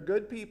that if they're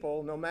good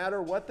people, no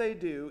matter what they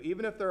do,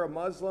 even if they're a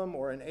Muslim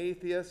or an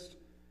atheist,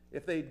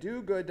 if they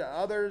do good to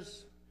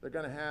others, they're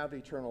going to have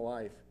eternal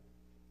life.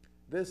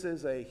 This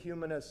is a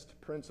humanist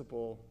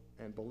principle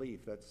and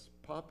belief that's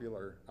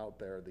popular out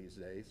there these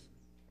days.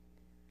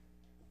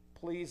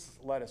 Please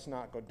let us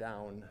not go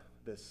down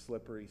this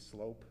slippery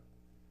slope.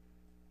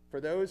 For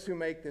those who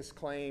make this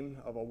claim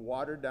of a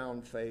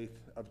watered-down faith,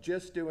 of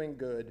just doing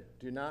good,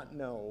 do not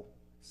know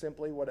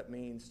simply what it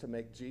means to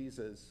make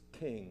Jesus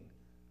king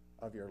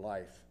of your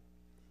life.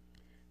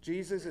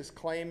 Jesus is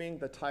claiming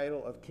the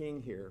title of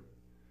king here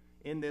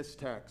in this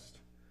text.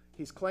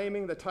 He's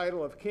claiming the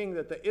title of king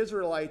that the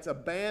Israelites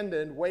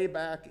abandoned way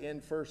back in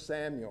 1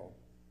 Samuel.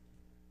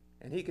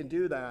 And he can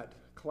do that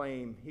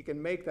claim. He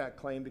can make that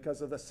claim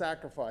because of the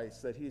sacrifice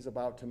that he's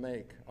about to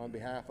make on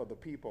behalf of the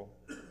people.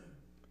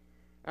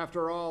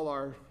 After all,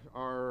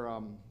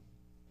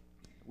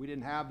 we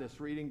didn't have this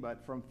reading,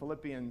 but from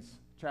Philippians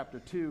chapter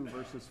 2,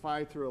 verses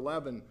 5 through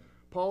 11,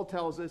 Paul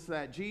tells us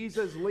that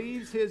Jesus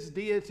leaves his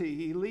deity,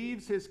 he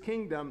leaves his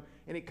kingdom,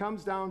 and he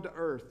comes down to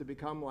earth to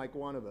become like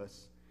one of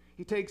us.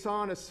 He takes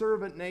on a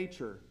servant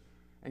nature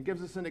and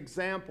gives us an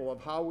example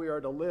of how we are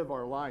to live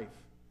our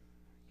life.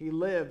 He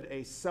lived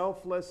a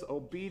selfless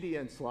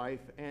obedience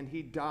life, and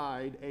he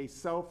died a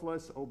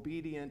selfless,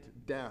 obedient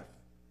death,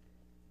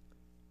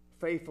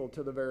 faithful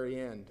to the very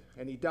end.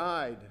 And he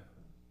died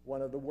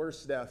one of the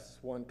worst deaths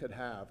one could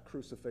have,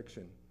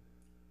 crucifixion.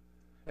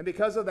 And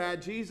because of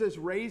that, Jesus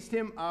raised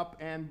him up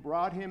and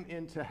brought him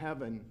into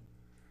heaven,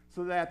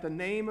 so that the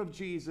name of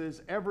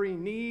Jesus, every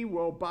knee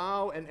will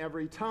bow and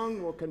every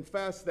tongue will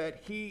confess that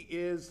he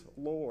is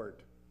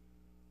Lord.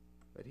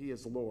 That he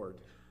is Lord.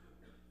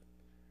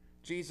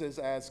 Jesus,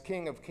 as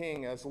King of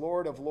Kings, as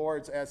Lord of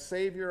Lords, as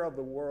Savior of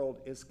the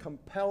world, is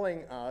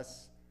compelling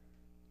us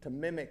to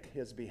mimic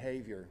his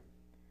behavior,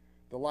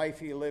 the life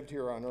he lived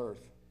here on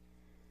earth.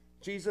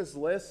 Jesus'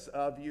 lists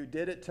of "you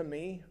did it to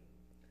me"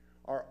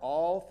 are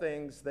all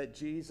things that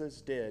Jesus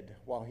did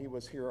while he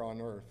was here on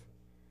earth.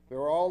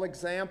 They're all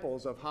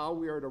examples of how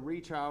we are to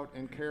reach out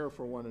and care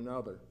for one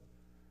another.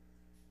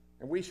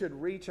 And we should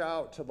reach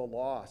out to the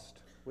lost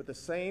with the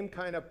same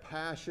kind of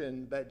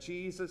passion that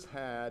Jesus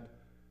had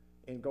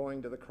in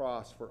going to the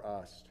cross for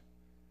us.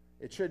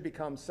 It should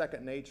become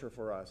second nature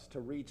for us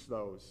to reach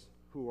those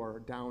who are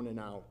down and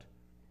out.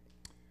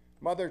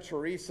 Mother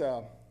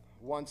Teresa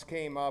once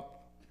came up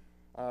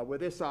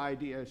with this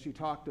idea. She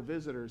talked to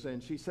visitors,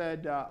 and she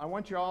said, I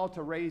want you all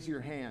to raise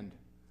your hand.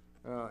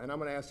 And I'm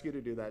going to ask you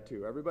to do that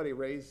too. Everybody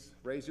raise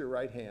your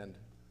right hand.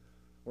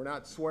 We're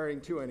not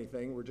swearing to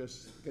anything. We're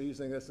just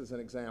using this as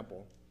an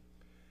example.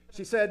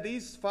 She said,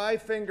 these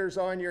 5 fingers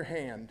on your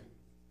hand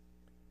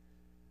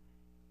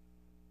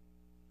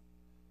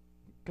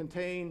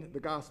contain the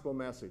gospel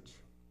message.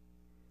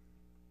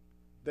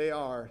 They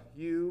are,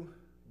 you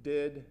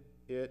did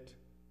it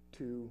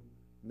to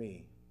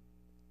me.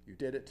 You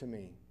did it to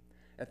me.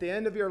 At the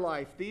end of your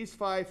life, these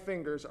 5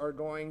 fingers are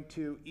going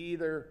to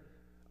either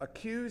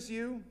accuse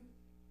you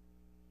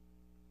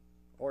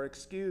or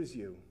excuse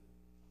you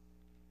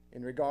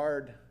in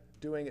regard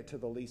doing it to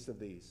the least of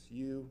these.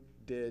 You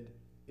did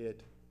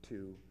it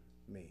to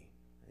me.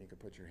 And you can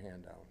put your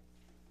hand out.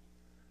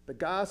 The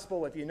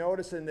gospel, if you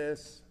notice in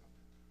this,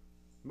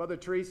 Mother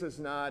Teresa's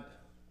not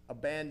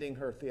abandoning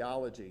her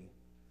theology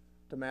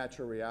to match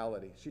her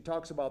reality. She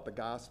talks about the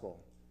gospel.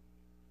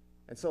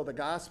 And so the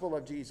gospel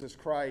of Jesus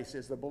Christ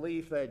is the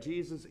belief that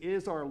Jesus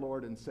is our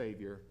Lord and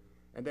Savior,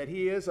 and that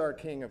he is our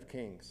King of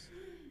Kings.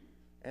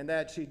 And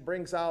that she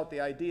brings out the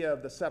idea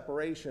of the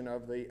separation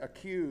of the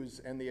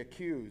accused and the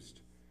accused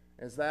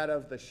as that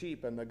of the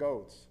sheep and the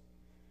goats.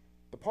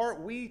 The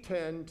part we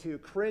tend to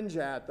cringe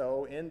at,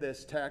 though, in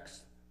this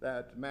text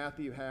that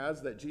Matthew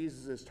has, that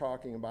Jesus is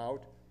talking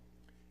about,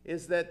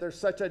 is that there's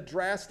such a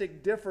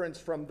drastic difference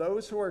from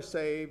those who are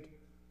saved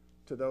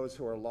to those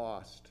who are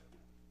lost.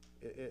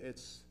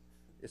 It's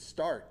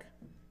stark.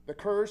 The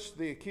cursed,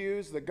 the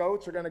accused, the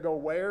goats are going to go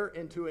where?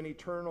 Into an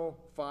eternal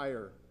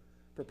fire,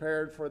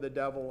 prepared for the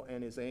devil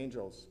and his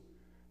angels.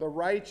 The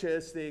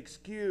righteous, the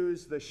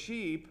excused, the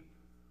sheep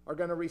are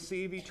going to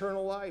receive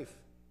eternal life.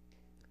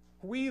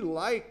 We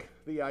like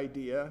the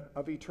idea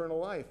of eternal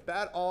life.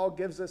 That all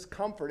gives us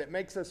comfort. It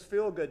makes us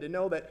feel good to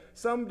know that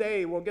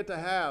someday we'll get to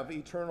have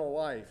eternal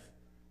life.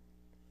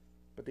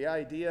 But the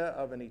idea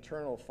of an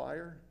eternal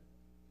fire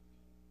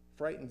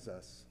frightens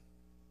us,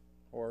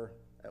 or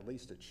at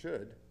least it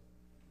should,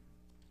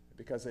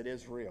 because it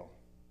is real.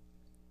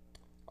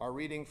 Our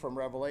reading from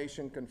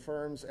Revelation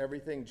confirms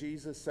everything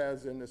Jesus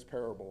says in this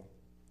parable.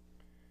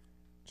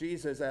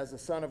 Jesus, as the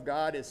Son of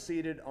God, is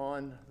seated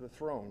on the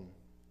throne.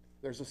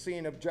 There's a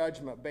scene of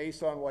judgment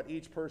based on what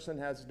each person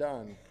has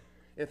done.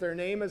 If their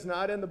name is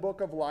not in the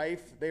book of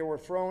life, they were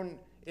thrown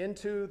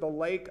into the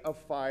lake of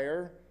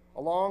fire,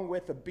 along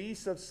with the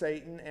beasts of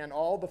Satan and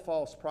all the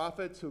false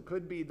prophets, who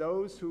could be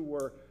those who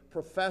were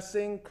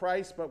professing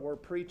Christ but were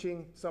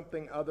preaching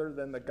something other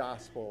than the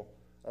gospel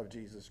of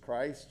Jesus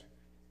Christ.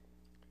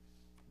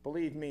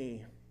 Believe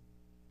me,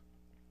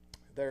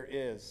 there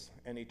is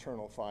an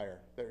eternal fire.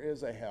 There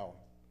is a hell,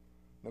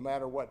 no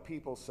matter what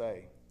people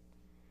say.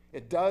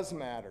 It does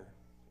matter.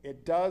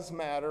 It does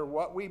matter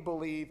what we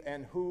believe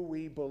and who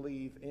we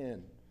believe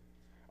in.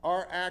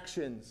 Our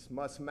actions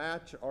must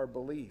match our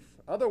belief.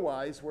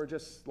 Otherwise, we're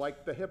just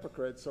like the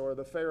hypocrites or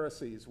the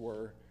Pharisees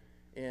were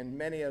in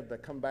many of the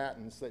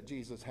combatants that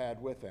Jesus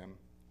had with them.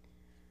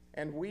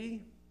 And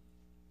we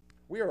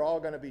are all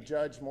going to be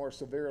judged more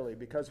severely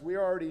because we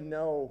already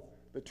know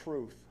the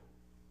truth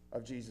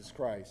of Jesus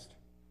Christ.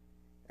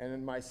 And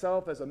in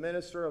myself, as a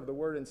minister of the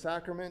Word and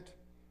Sacrament,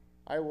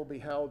 I will be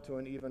held to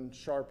an even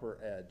sharper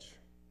edge.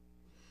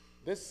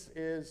 This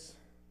is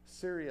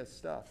serious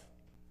stuff,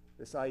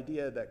 this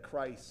idea that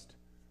Christ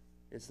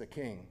is the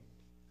King.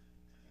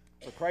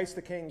 But Christ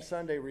the King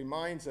Sunday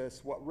reminds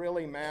us what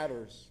really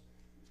matters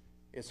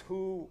is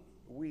who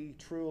we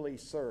truly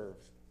serve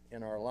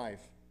in our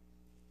life.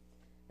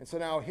 And so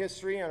now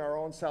history and our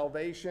own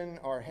salvation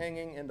are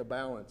hanging in the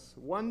balance.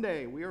 One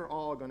day we are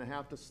all going to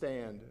have to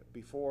stand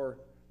before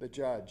the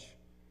judge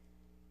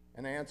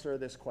and answer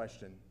this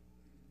question: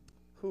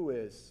 who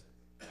is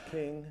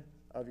king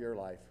of your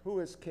life? Who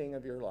is king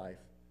of your life?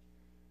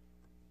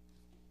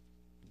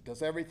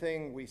 Does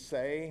everything we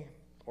say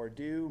or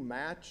do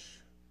match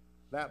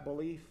that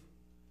belief?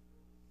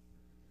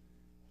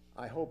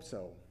 I hope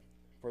so,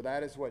 for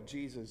that is what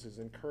Jesus is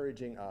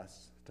encouraging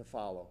us to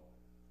follow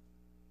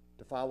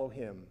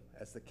him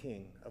as the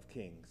King of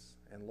Kings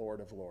and Lord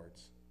of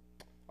Lords.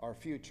 Our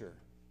future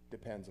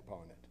depends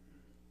upon it.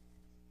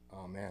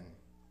 Amen.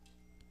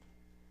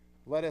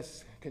 Let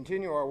us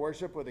continue our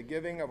worship with the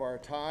giving of our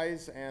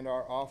tithes and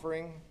our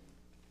offering.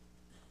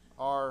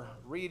 Our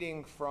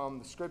reading from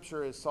the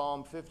scripture is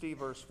Psalm 50,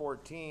 verse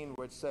 14,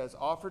 which says,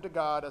 "Offer to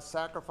God a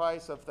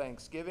sacrifice of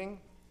thanksgiving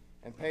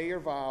and pay your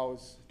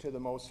vows to the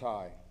Most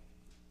High."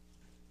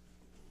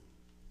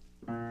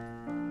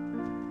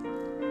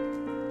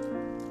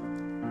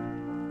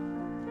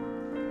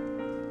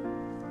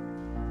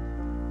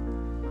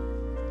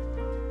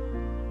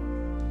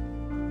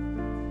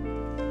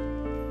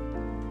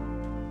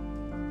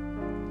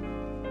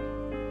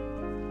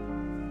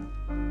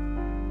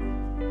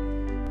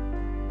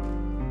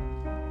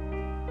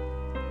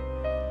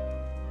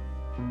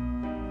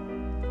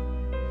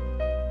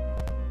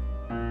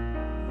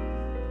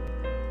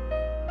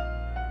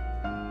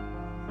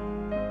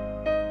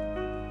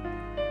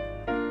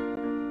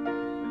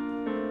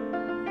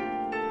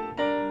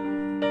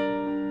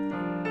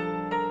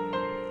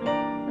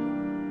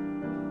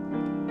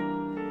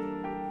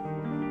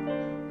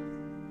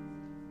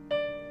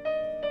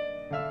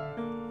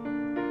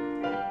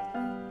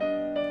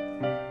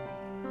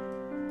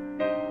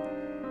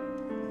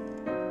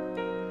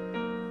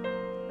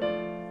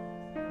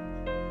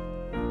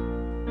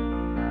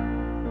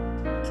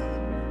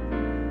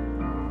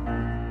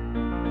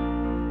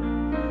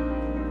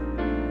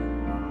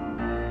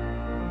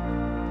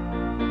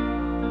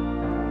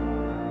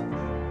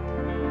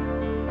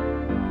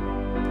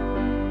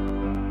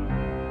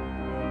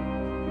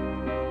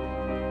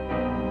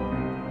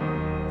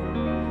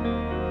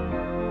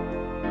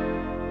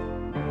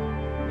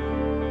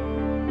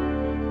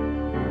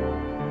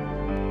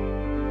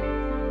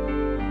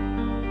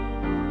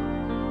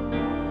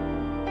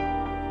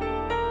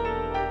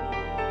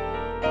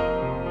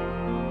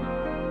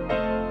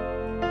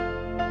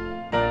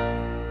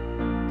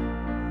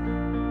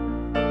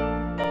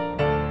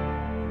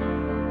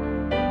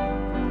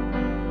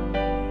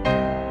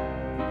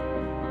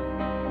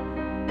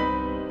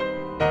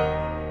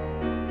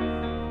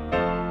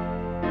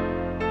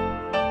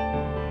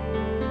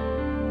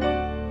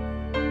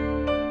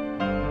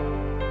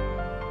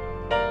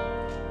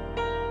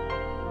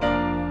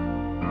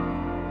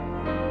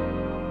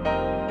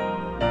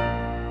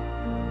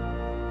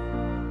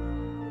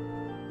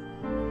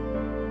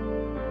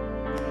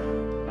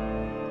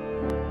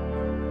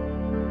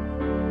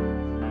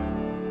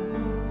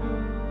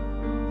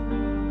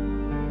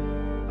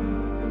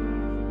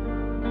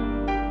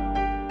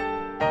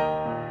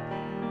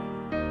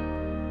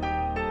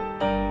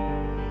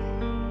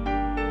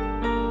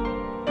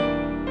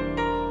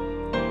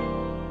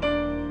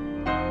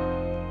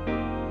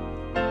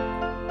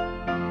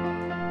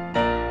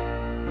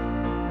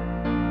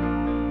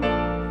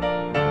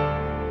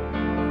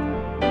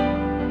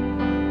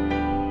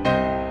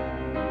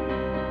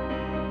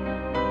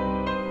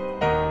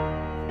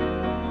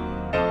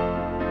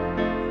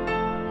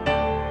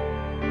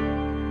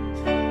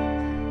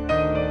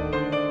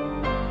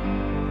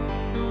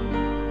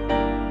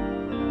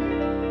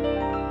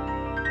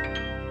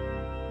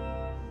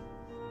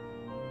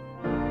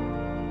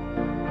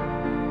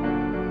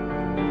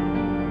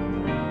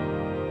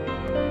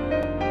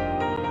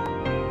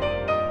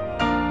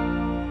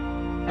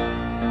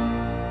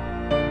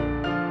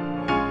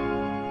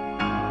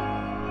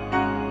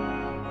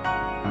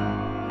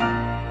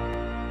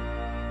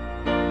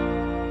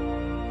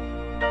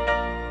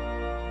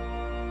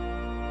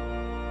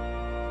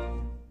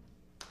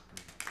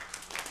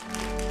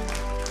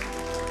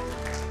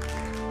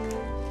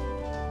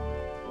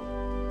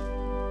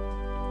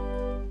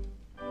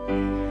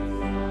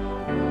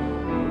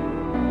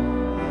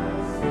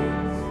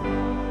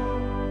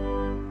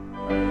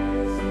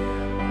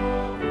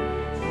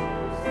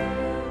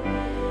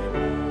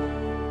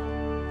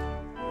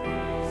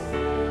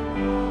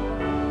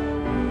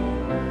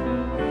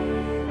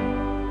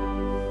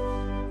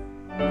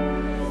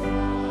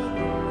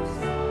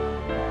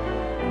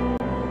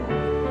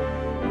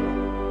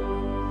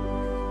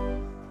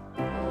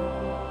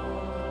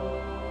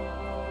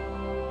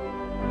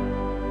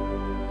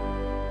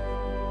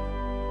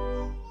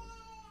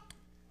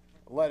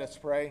 Let us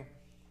pray.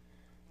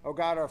 O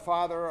God, our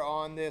Father,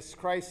 on this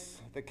Christ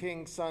the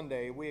King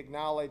Sunday, we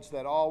acknowledge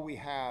that all we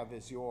have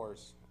is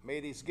yours.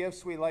 May these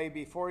gifts we lay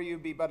before you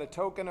be but a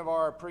token of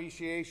our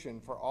appreciation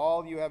for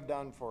all you have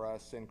done for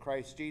us in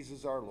Christ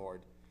Jesus our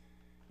Lord.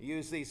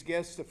 Use these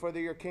gifts to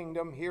further your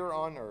kingdom here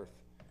on earth,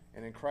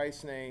 and in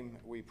Christ's name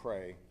we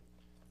pray.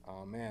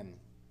 Amen.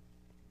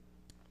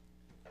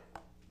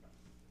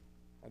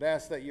 I'd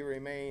ask that you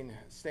remain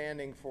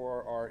standing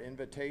for our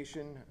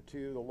invitation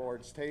to the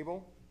Lord's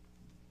table.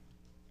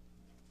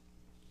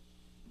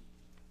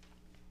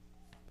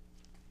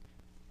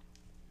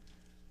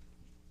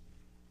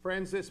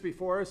 Friends, this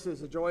before us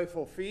is a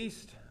joyful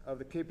feast of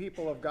the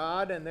people of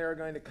God, and they're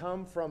going to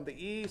come from the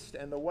east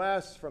and the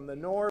west, from the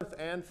north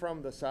and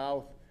from the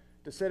south,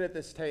 to sit at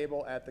this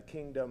table at the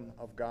kingdom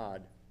of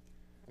God.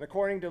 And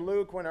according to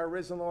Luke, when our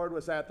risen Lord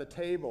was at the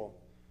table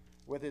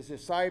with his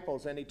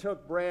disciples, and he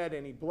took bread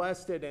and he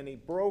blessed it and he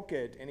broke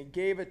it and he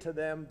gave it to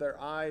them, their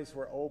eyes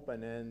were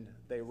open and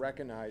they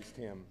recognized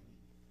him.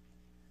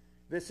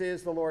 This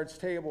is the Lord's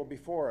table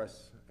before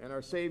us, and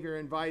our Savior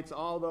invites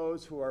all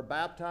those who are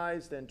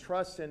baptized and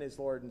trust in his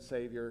Lord and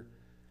Savior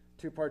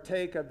to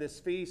partake of this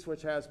feast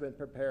which has been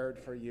prepared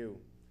for you.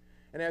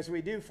 And as we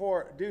do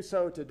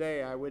so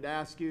today, I would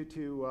ask you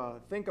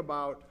to think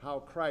about how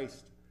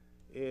Christ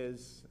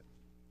is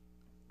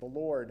the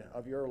Lord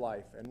of your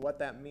life and what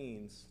that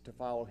means to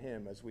follow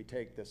him as we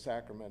take the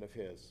sacrament of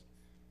his.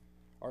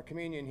 Our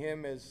communion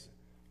hymn is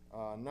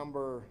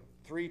number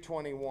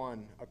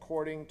 321,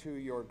 According to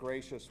Your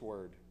Gracious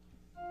Word.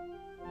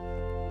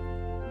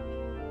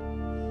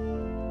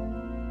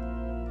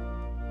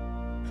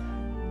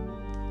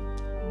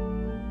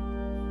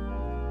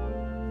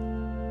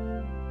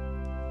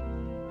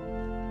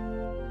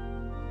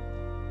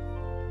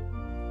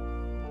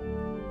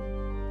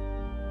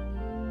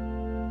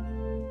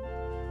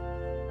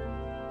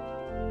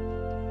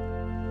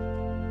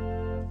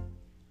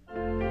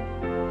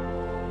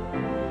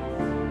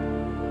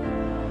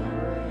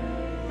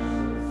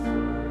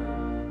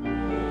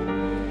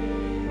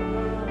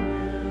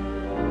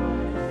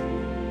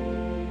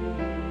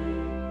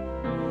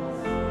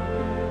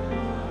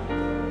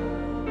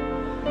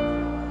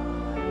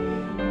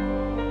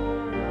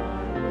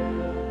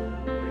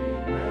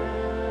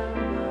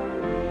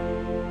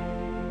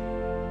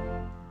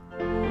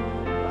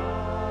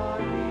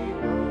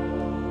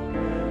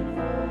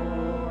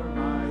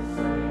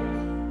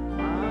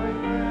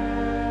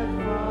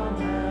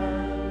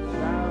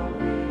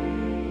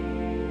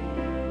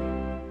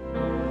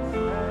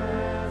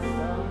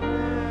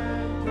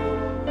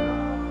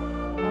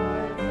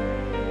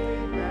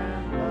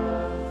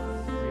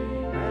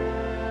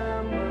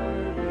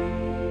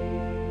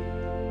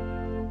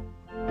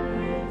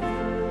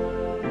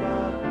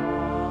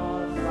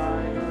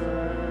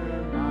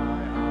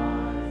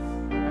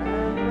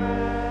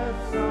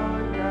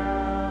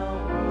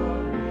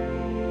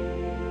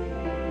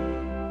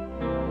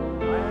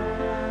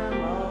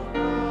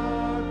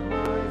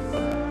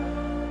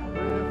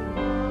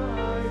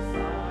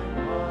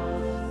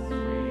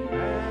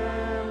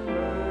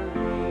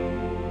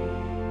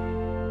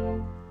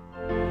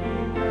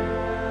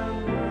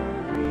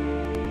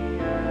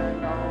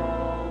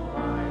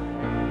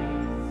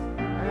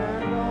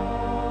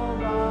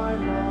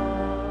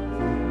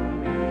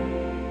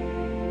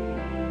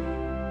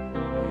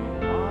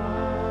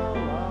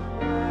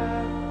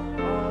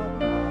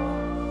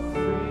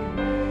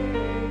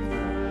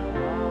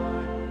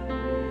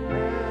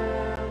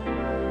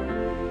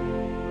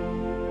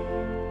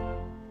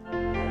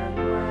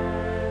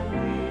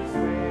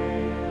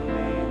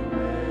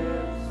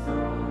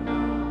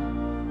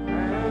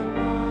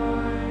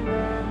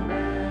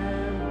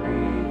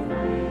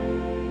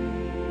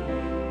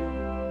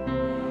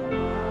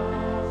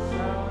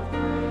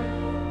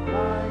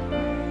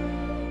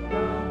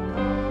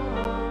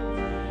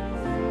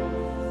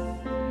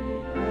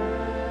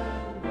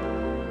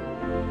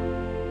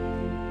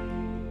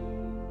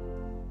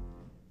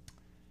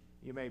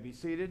 You may be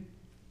seated.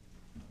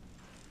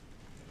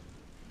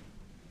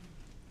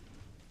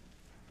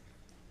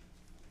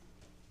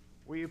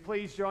 Will you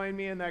please join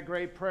me in that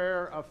great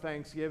prayer of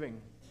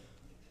thanksgiving?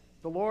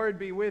 The Lord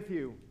be with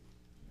you.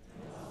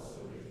 And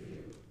also with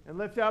you. And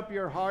lift up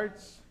your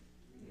hearts.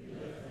 We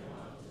lift them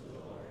up to the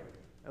Lord.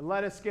 And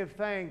let us give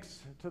thanks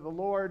to the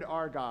Lord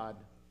our God.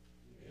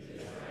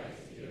 It is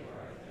right to give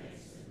our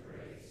thanks and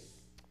praise.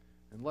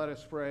 And let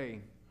us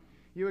pray.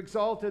 You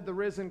exalted the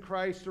risen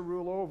Christ to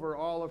rule over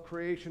all of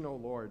creation, O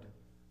Lord,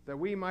 that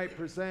we might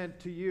present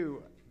to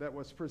you, that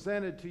was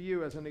presented to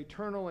you as an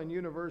eternal and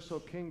universal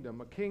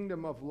kingdom, a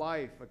kingdom of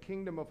life, a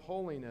kingdom of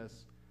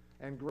holiness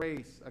and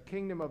grace, a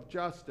kingdom of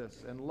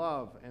justice and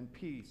love and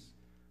peace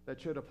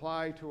that should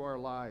apply to our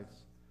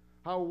lives.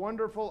 How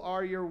wonderful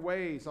are your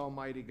ways,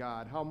 Almighty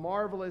God. How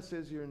marvelous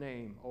is your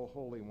name, O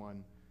Holy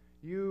One.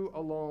 You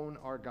alone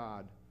are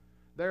God.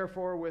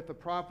 Therefore, with the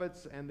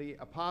prophets and the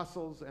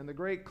apostles and the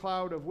great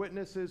cloud of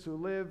witnesses who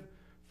live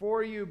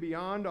for you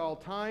beyond all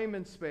time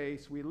and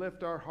space, we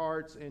lift our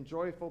hearts in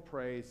joyful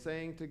praise,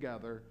 saying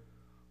together,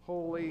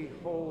 Holy,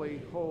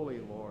 holy, holy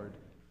Lord,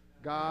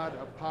 God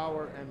of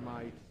power and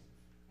might.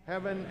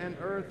 Heaven and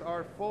earth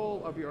are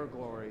full of your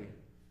glory.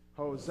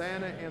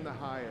 Hosanna in the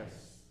highest.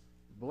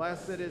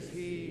 Blessed is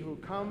he who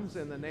comes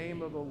in the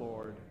name of the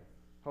Lord.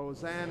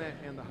 Hosanna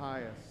in the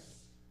highest.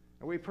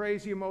 And we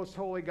praise you, most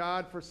holy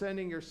God, for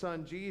sending your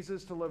Son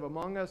Jesus to live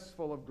among us,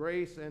 full of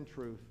grace and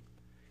truth.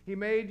 He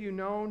made you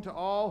known to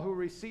all who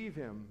receive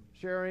him,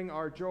 sharing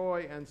our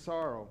joy and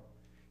sorrow.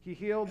 He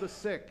healed the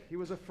sick. He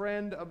was a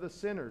friend of the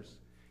sinners.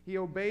 He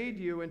obeyed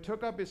you and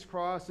took up his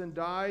cross and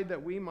died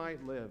that we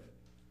might live.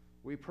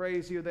 We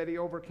praise you that he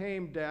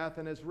overcame death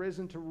and has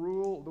risen to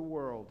rule the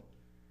world.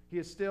 He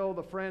is still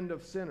the friend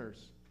of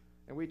sinners,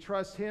 and we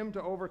trust him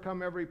to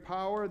overcome every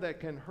power that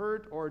can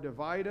hurt or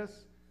divide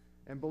us,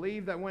 and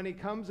believe that when he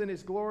comes in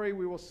his glory,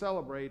 we will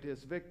celebrate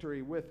his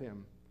victory with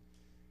him.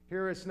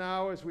 Hear us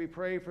now as we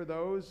pray for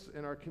those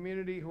in our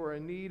community who are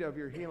in need of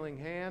your healing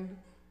hand,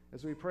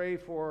 as we pray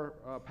for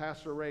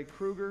Pastor Ray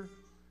Kruger,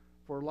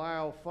 for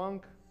Lyle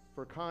Funk,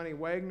 for Connie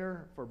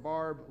Wagner, for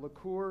Barb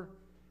LaCour,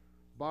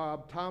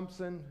 Bob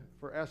Thompson,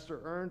 for Esther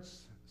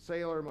Ernst,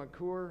 Sailor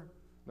McCour,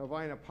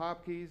 Novina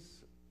Popkes,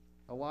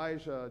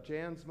 Elijah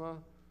Jansma,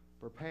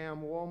 for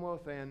Pam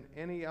Womuth, and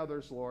any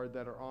others, Lord,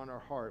 that are on our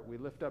heart. We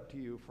lift up to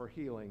you for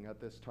healing at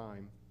this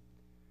time.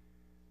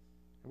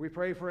 We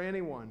pray for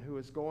anyone who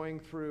is going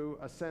through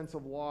a sense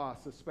of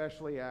loss,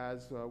 especially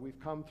as we've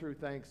come through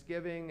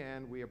Thanksgiving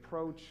and we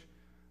approach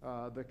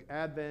the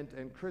Advent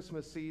and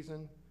Christmas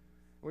season.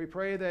 We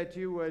pray that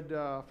you would,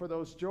 for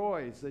those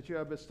joys that you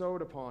have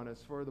bestowed upon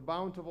us, for the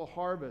bountiful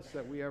harvest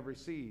that we have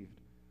received.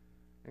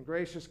 And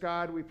gracious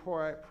God, we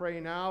pray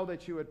now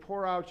that you would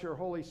pour out your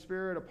Holy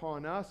Spirit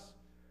upon us,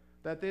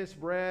 that this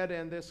bread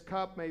and this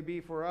cup may be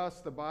for us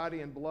the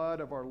body and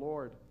blood of our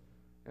Lord,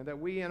 and that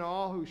we and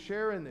all who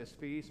share in this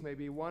feast may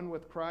be one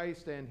with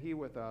Christ and he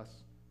with us.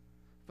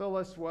 Fill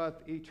us with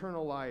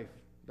eternal life,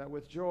 that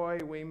with joy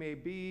we may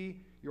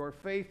be your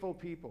faithful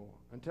people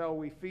until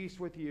we feast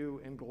with you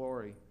in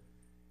glory.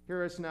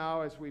 Hear us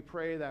now as we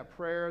pray that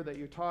prayer that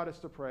you taught us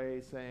to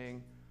pray,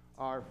 saying,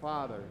 Our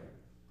Father,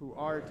 who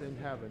art in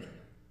heaven,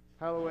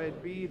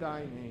 hallowed be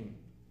thy name.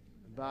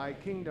 Thy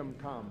kingdom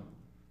come,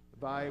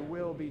 thy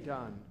will be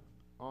done,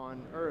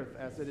 on earth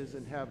as it is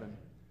in heaven.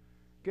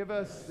 Give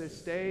us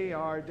this day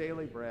our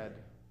daily bread,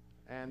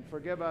 and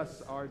forgive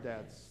us our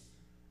debts,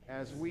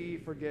 as we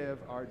forgive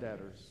our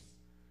debtors.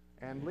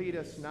 And lead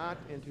us not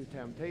into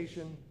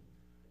temptation,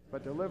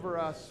 but deliver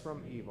us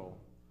from evil.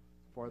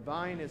 For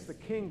thine is the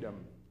kingdom,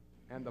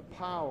 and the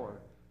power,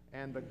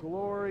 and the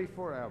glory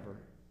forever.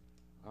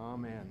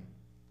 Amen.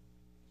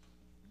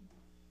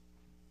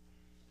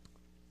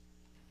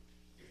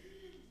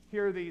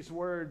 Hear these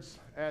words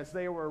as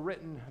they were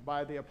written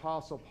by the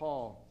Apostle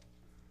Paul.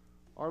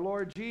 Our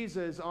Lord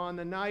Jesus, on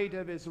the night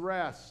of his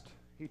rest,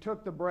 he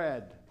took the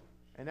bread,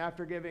 and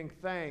after giving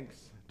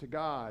thanks to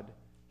God,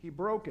 he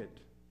broke it.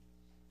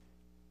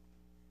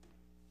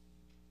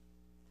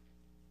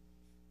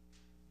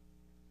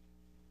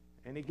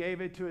 And he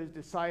gave it to his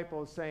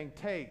disciples, saying,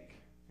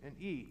 Take and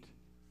eat.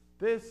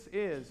 This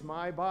is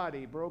my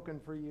body broken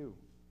for you.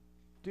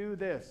 Do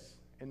this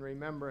in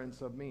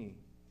remembrance of me.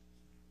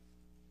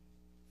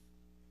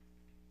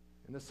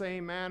 In the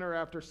same manner,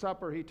 after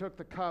supper, he took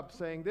the cup,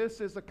 saying, This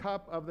is the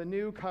cup of the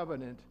new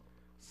covenant,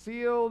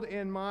 sealed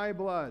in my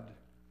blood,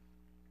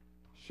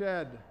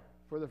 shed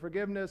for the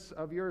forgiveness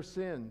of your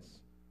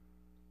sins.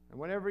 And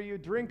whenever you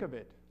drink of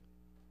it,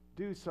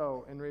 do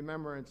so in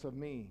remembrance of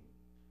me.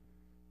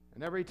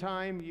 And every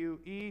time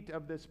you eat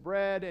of this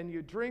bread and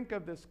you drink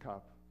of this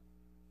cup,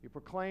 you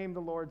proclaim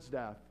the Lord's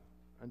death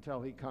until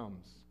he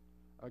comes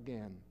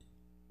again.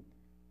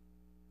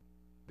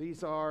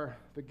 These are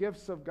the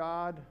gifts of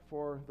God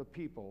for the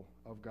people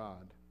of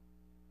God.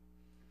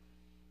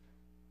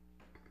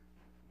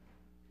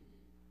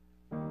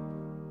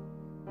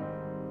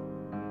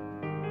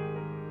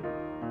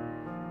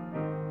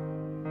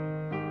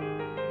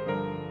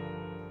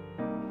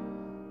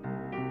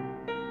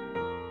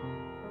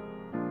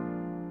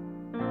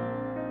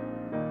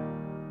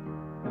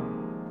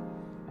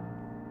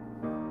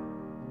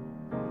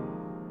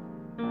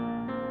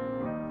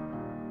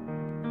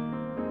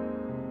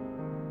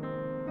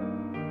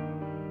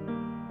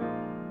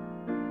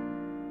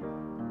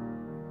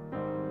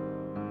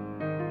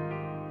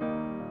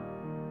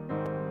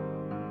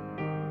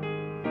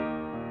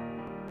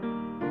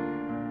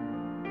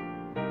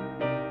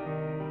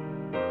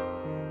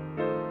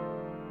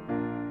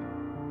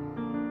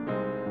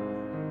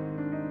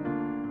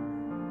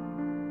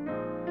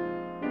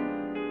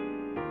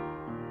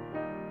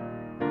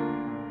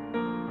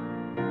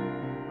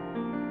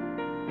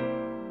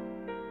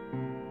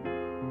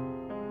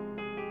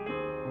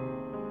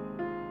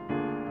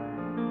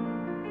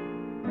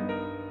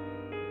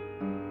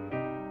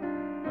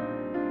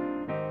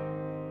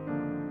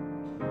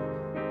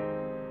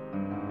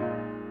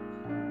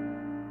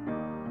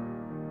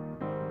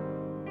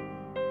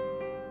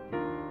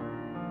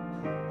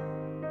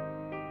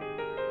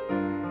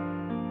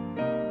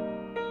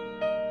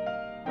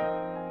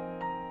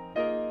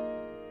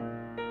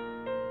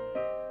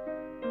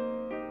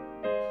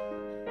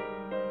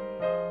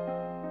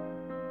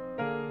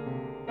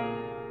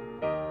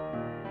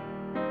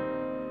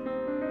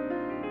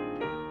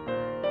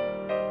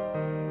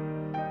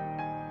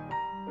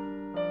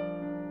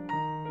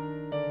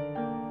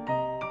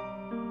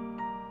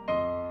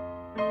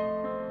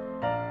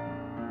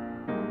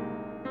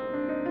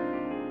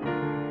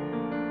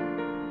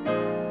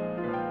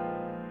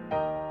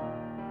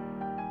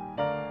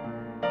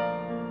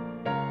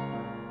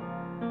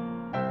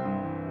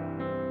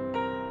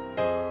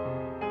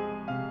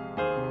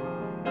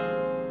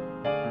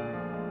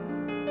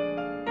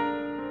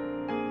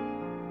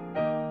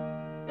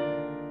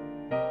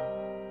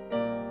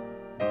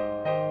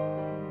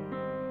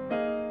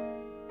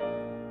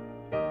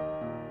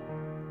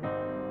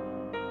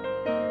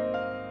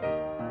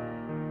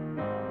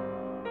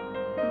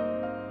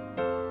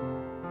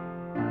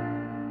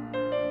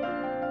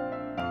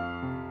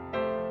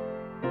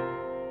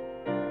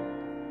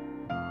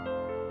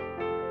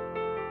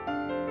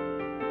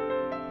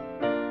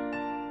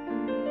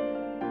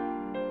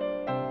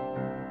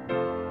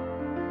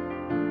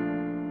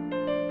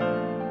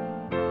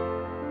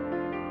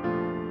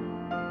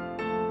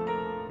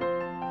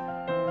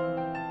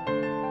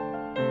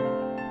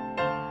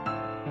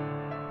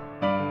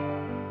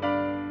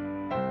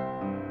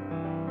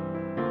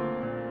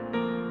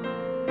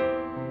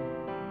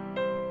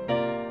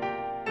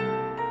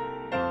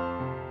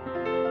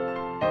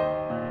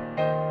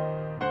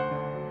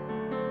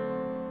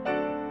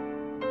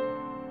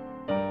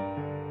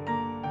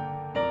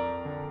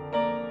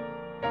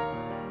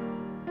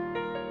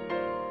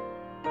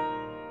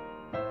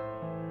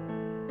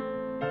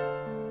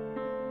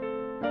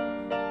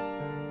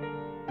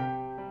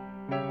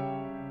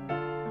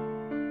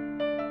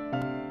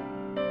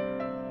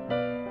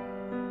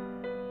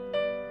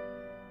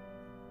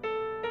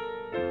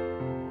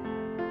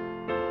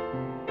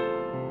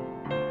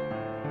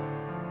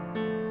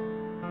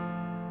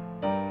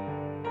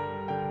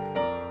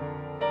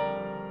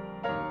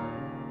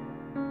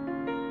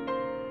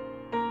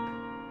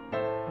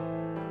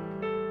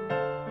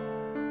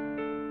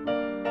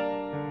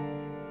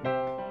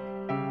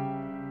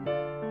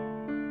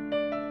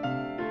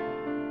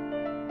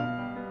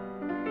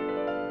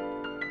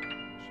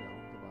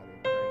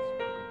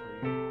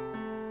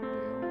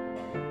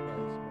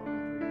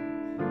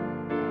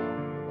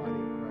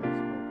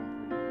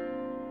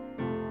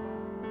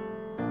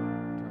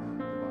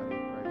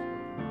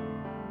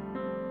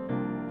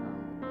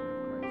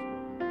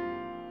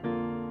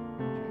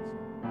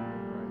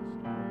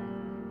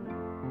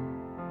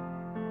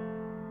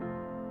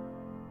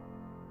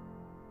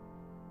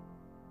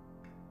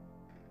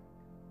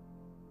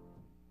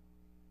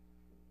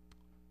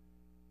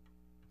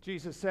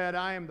 Jesus said,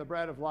 I am the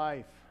bread of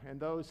life, and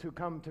those who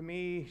come to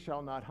me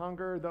shall not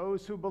hunger.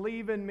 Those who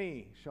believe in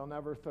me shall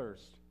never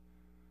thirst.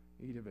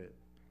 Eat of it.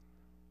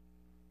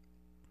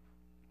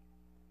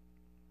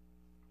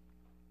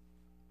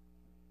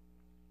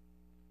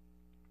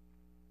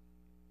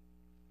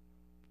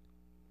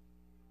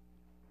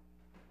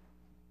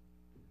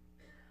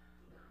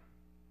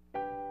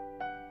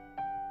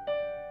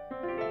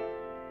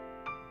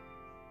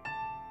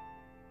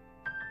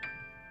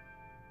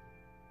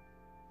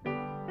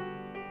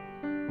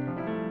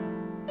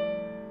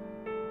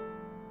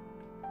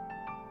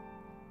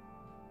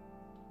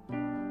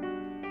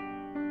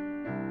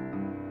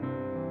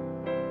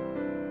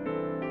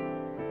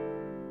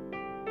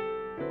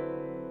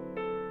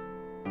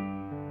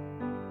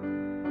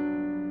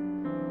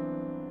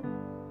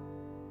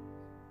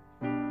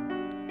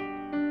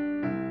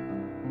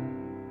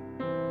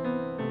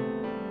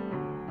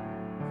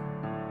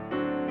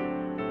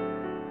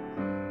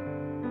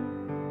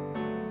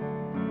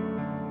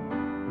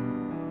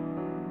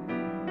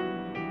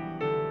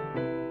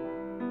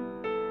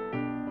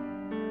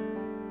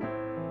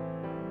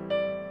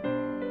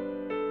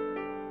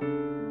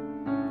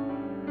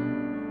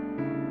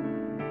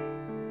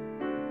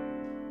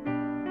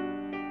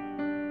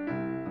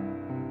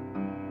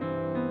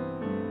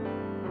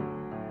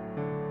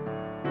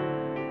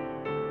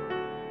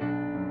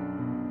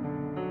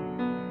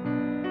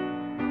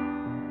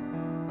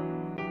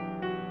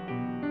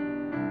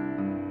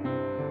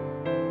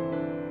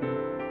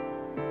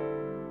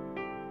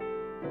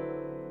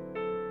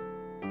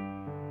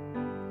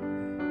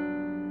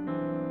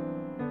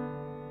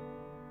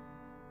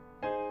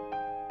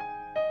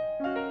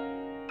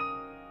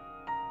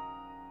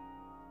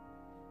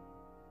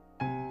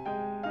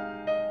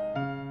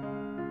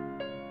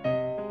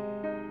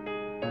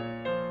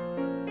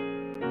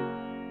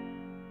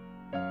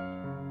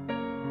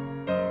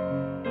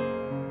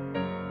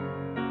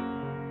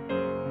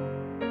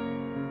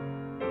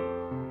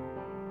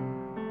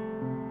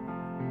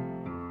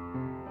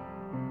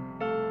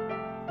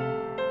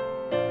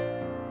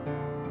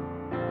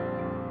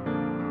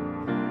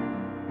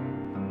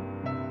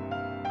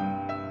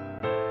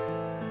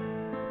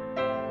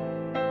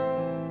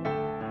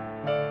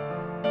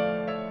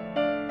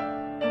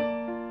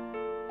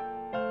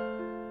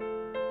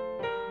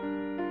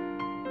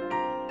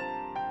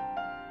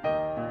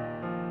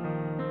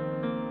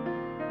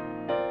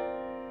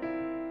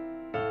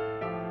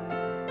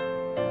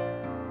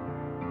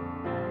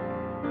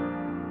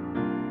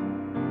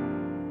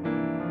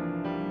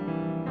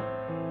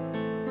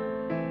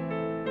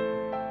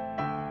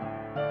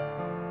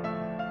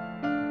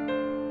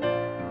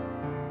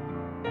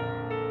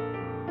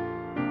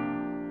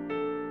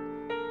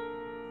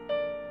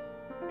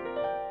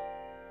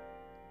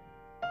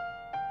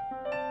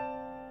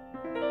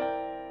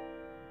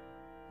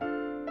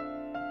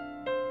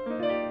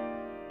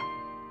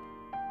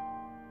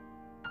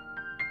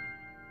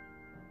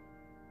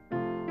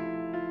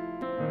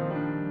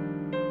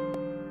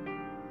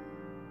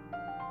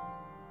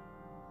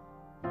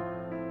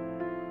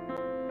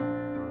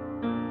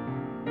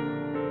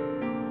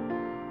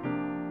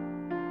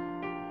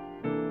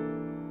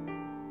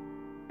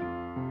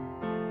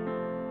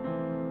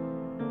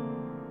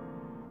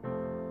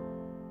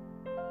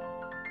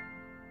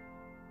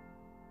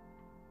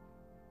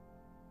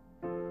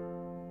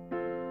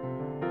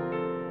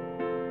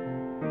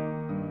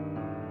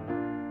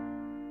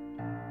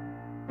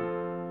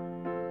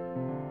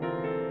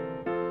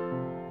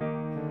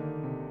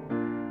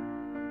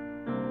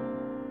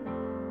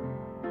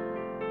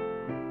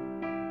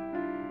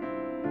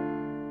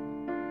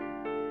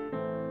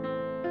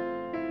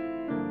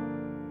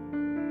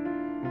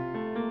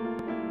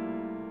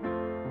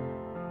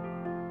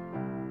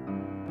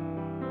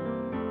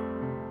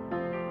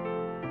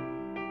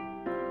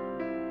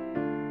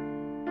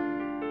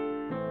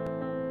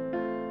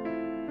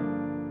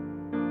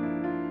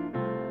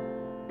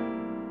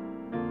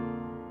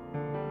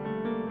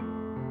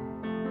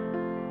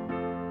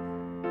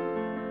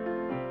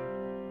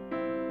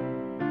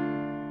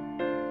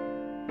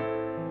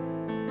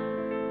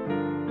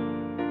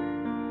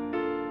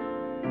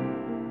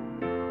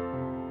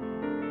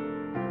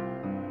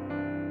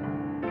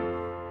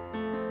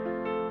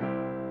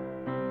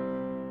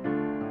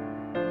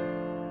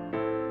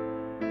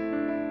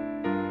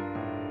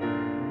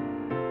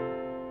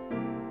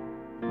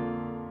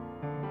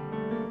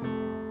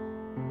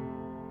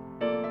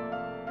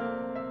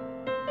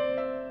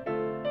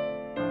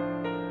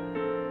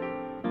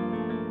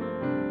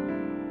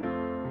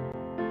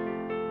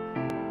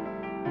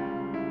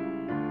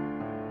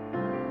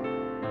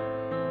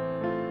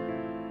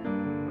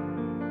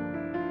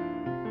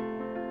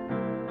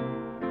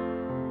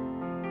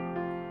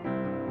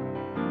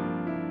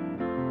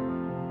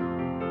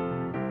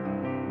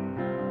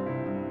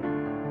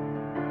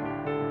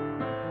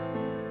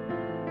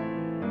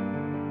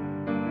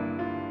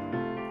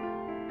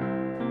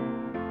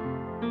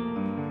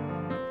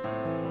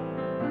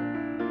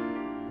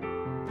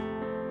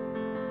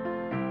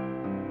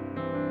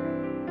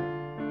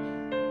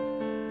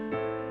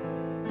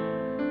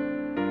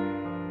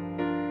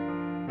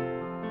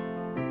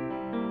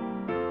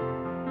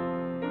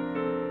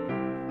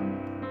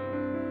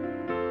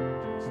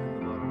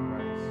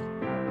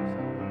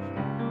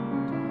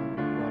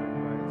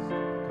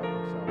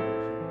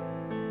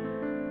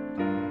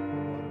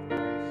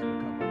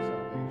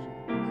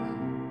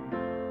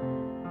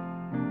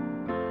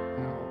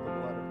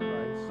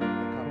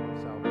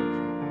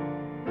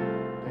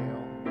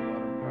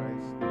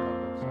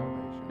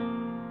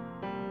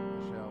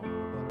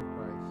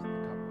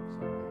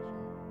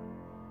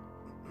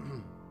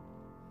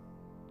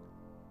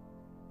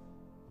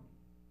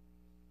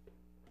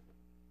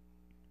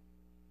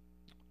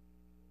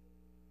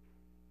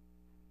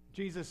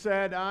 Jesus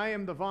said, I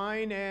am the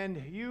vine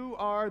and you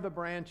are the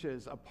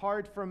branches.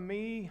 Apart from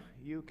me,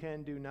 you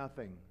can do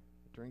nothing.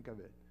 Drink of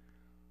it.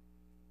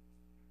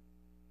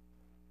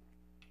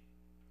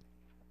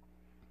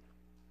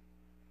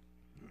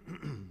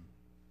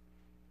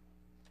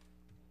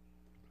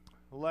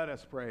 Let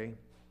us pray.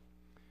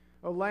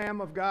 O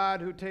Lamb of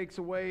God, who takes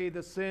away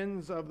the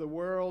sins of the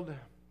world,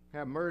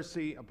 have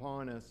mercy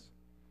upon us.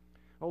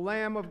 O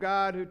Lamb of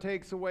God, who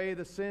takes away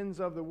the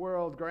sins of the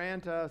world,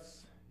 grant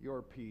us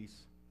your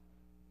peace.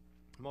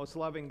 Most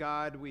loving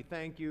God, we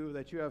thank you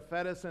that you have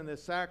fed us in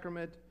this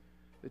sacrament,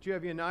 that you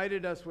have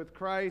united us with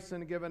Christ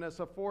and given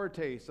us a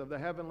foretaste of the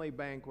heavenly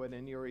banquet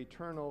in your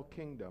eternal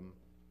kingdom.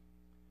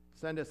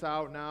 Send us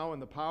out now in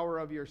the power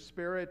of your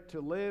Spirit to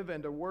live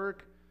and to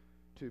work,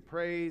 to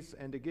praise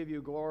and to give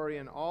you glory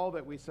in all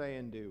that we say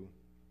and do.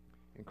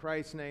 In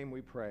Christ's name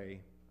we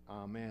pray.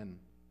 Amen.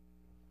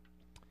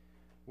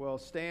 We'll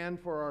stand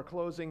for our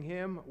closing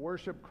hymn,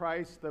 Worship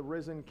Christ the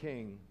Risen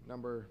King.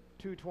 Number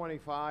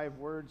 225,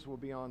 words will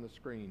be on the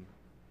screen.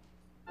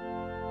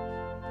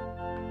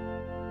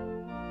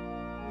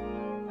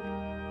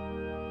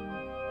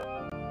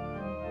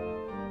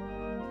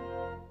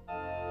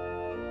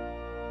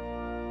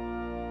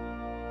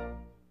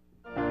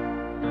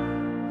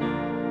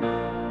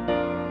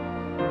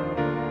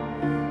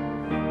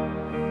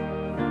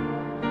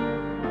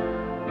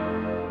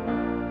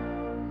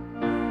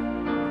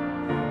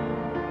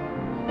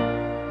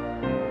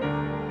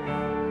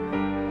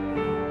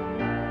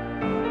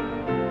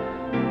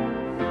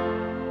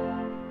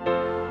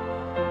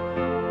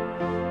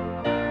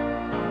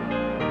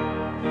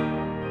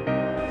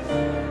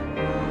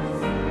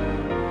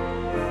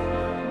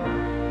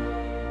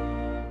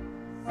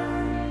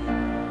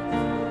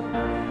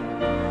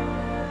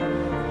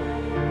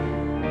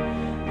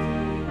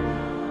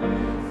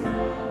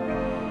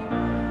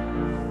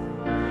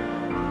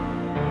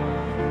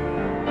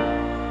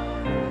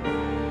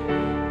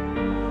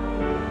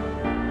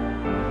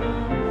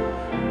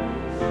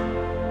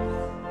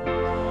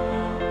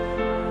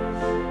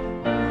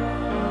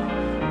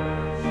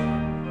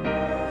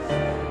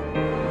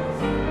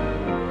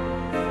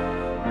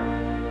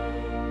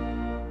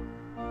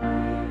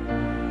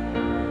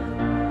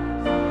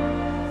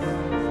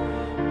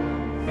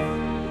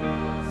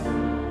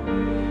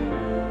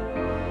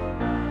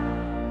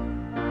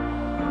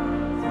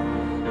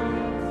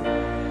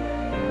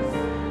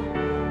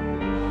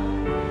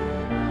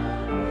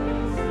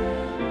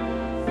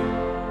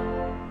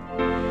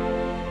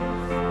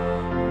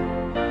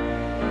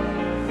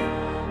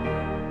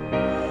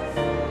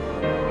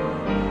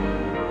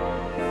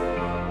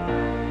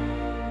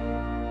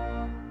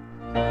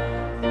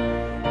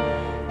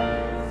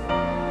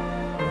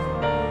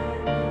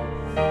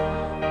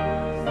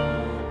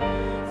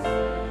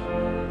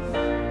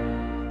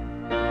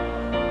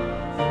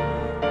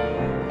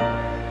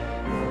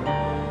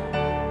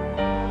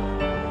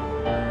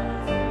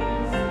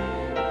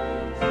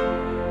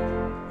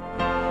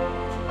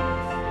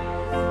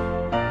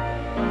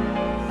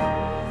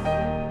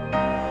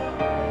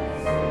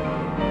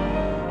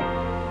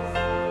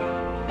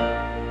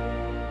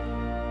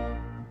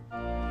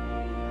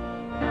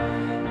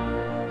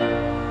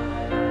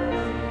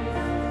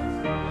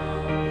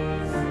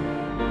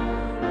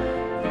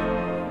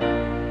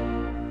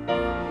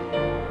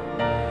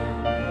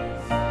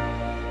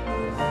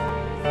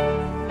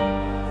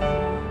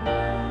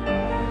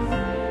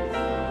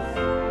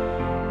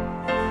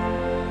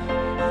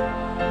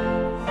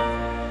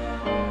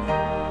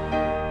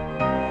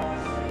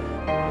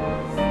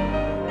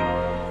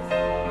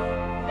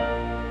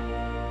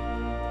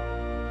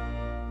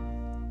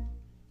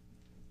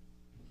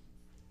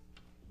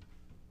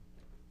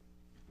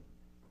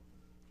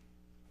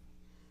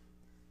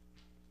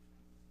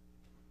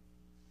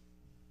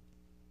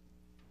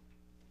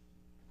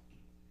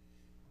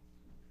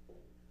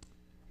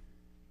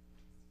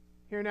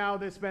 Hear now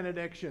this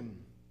benediction.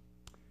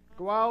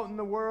 Go out in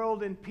the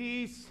world in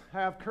peace,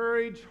 have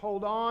courage,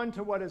 hold on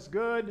to what is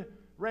good,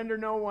 render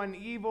no one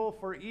evil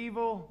for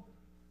evil,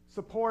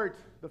 support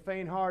the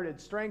faint-hearted,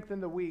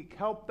 strengthen the weak,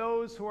 help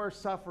those who are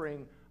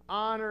suffering,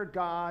 honor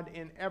God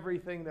in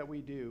everything that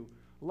we do,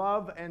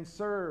 love and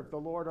serve the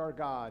Lord our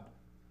God,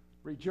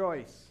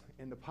 rejoice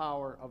in the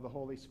power of the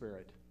Holy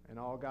Spirit. And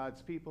all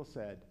God's people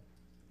said,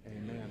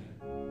 Amen.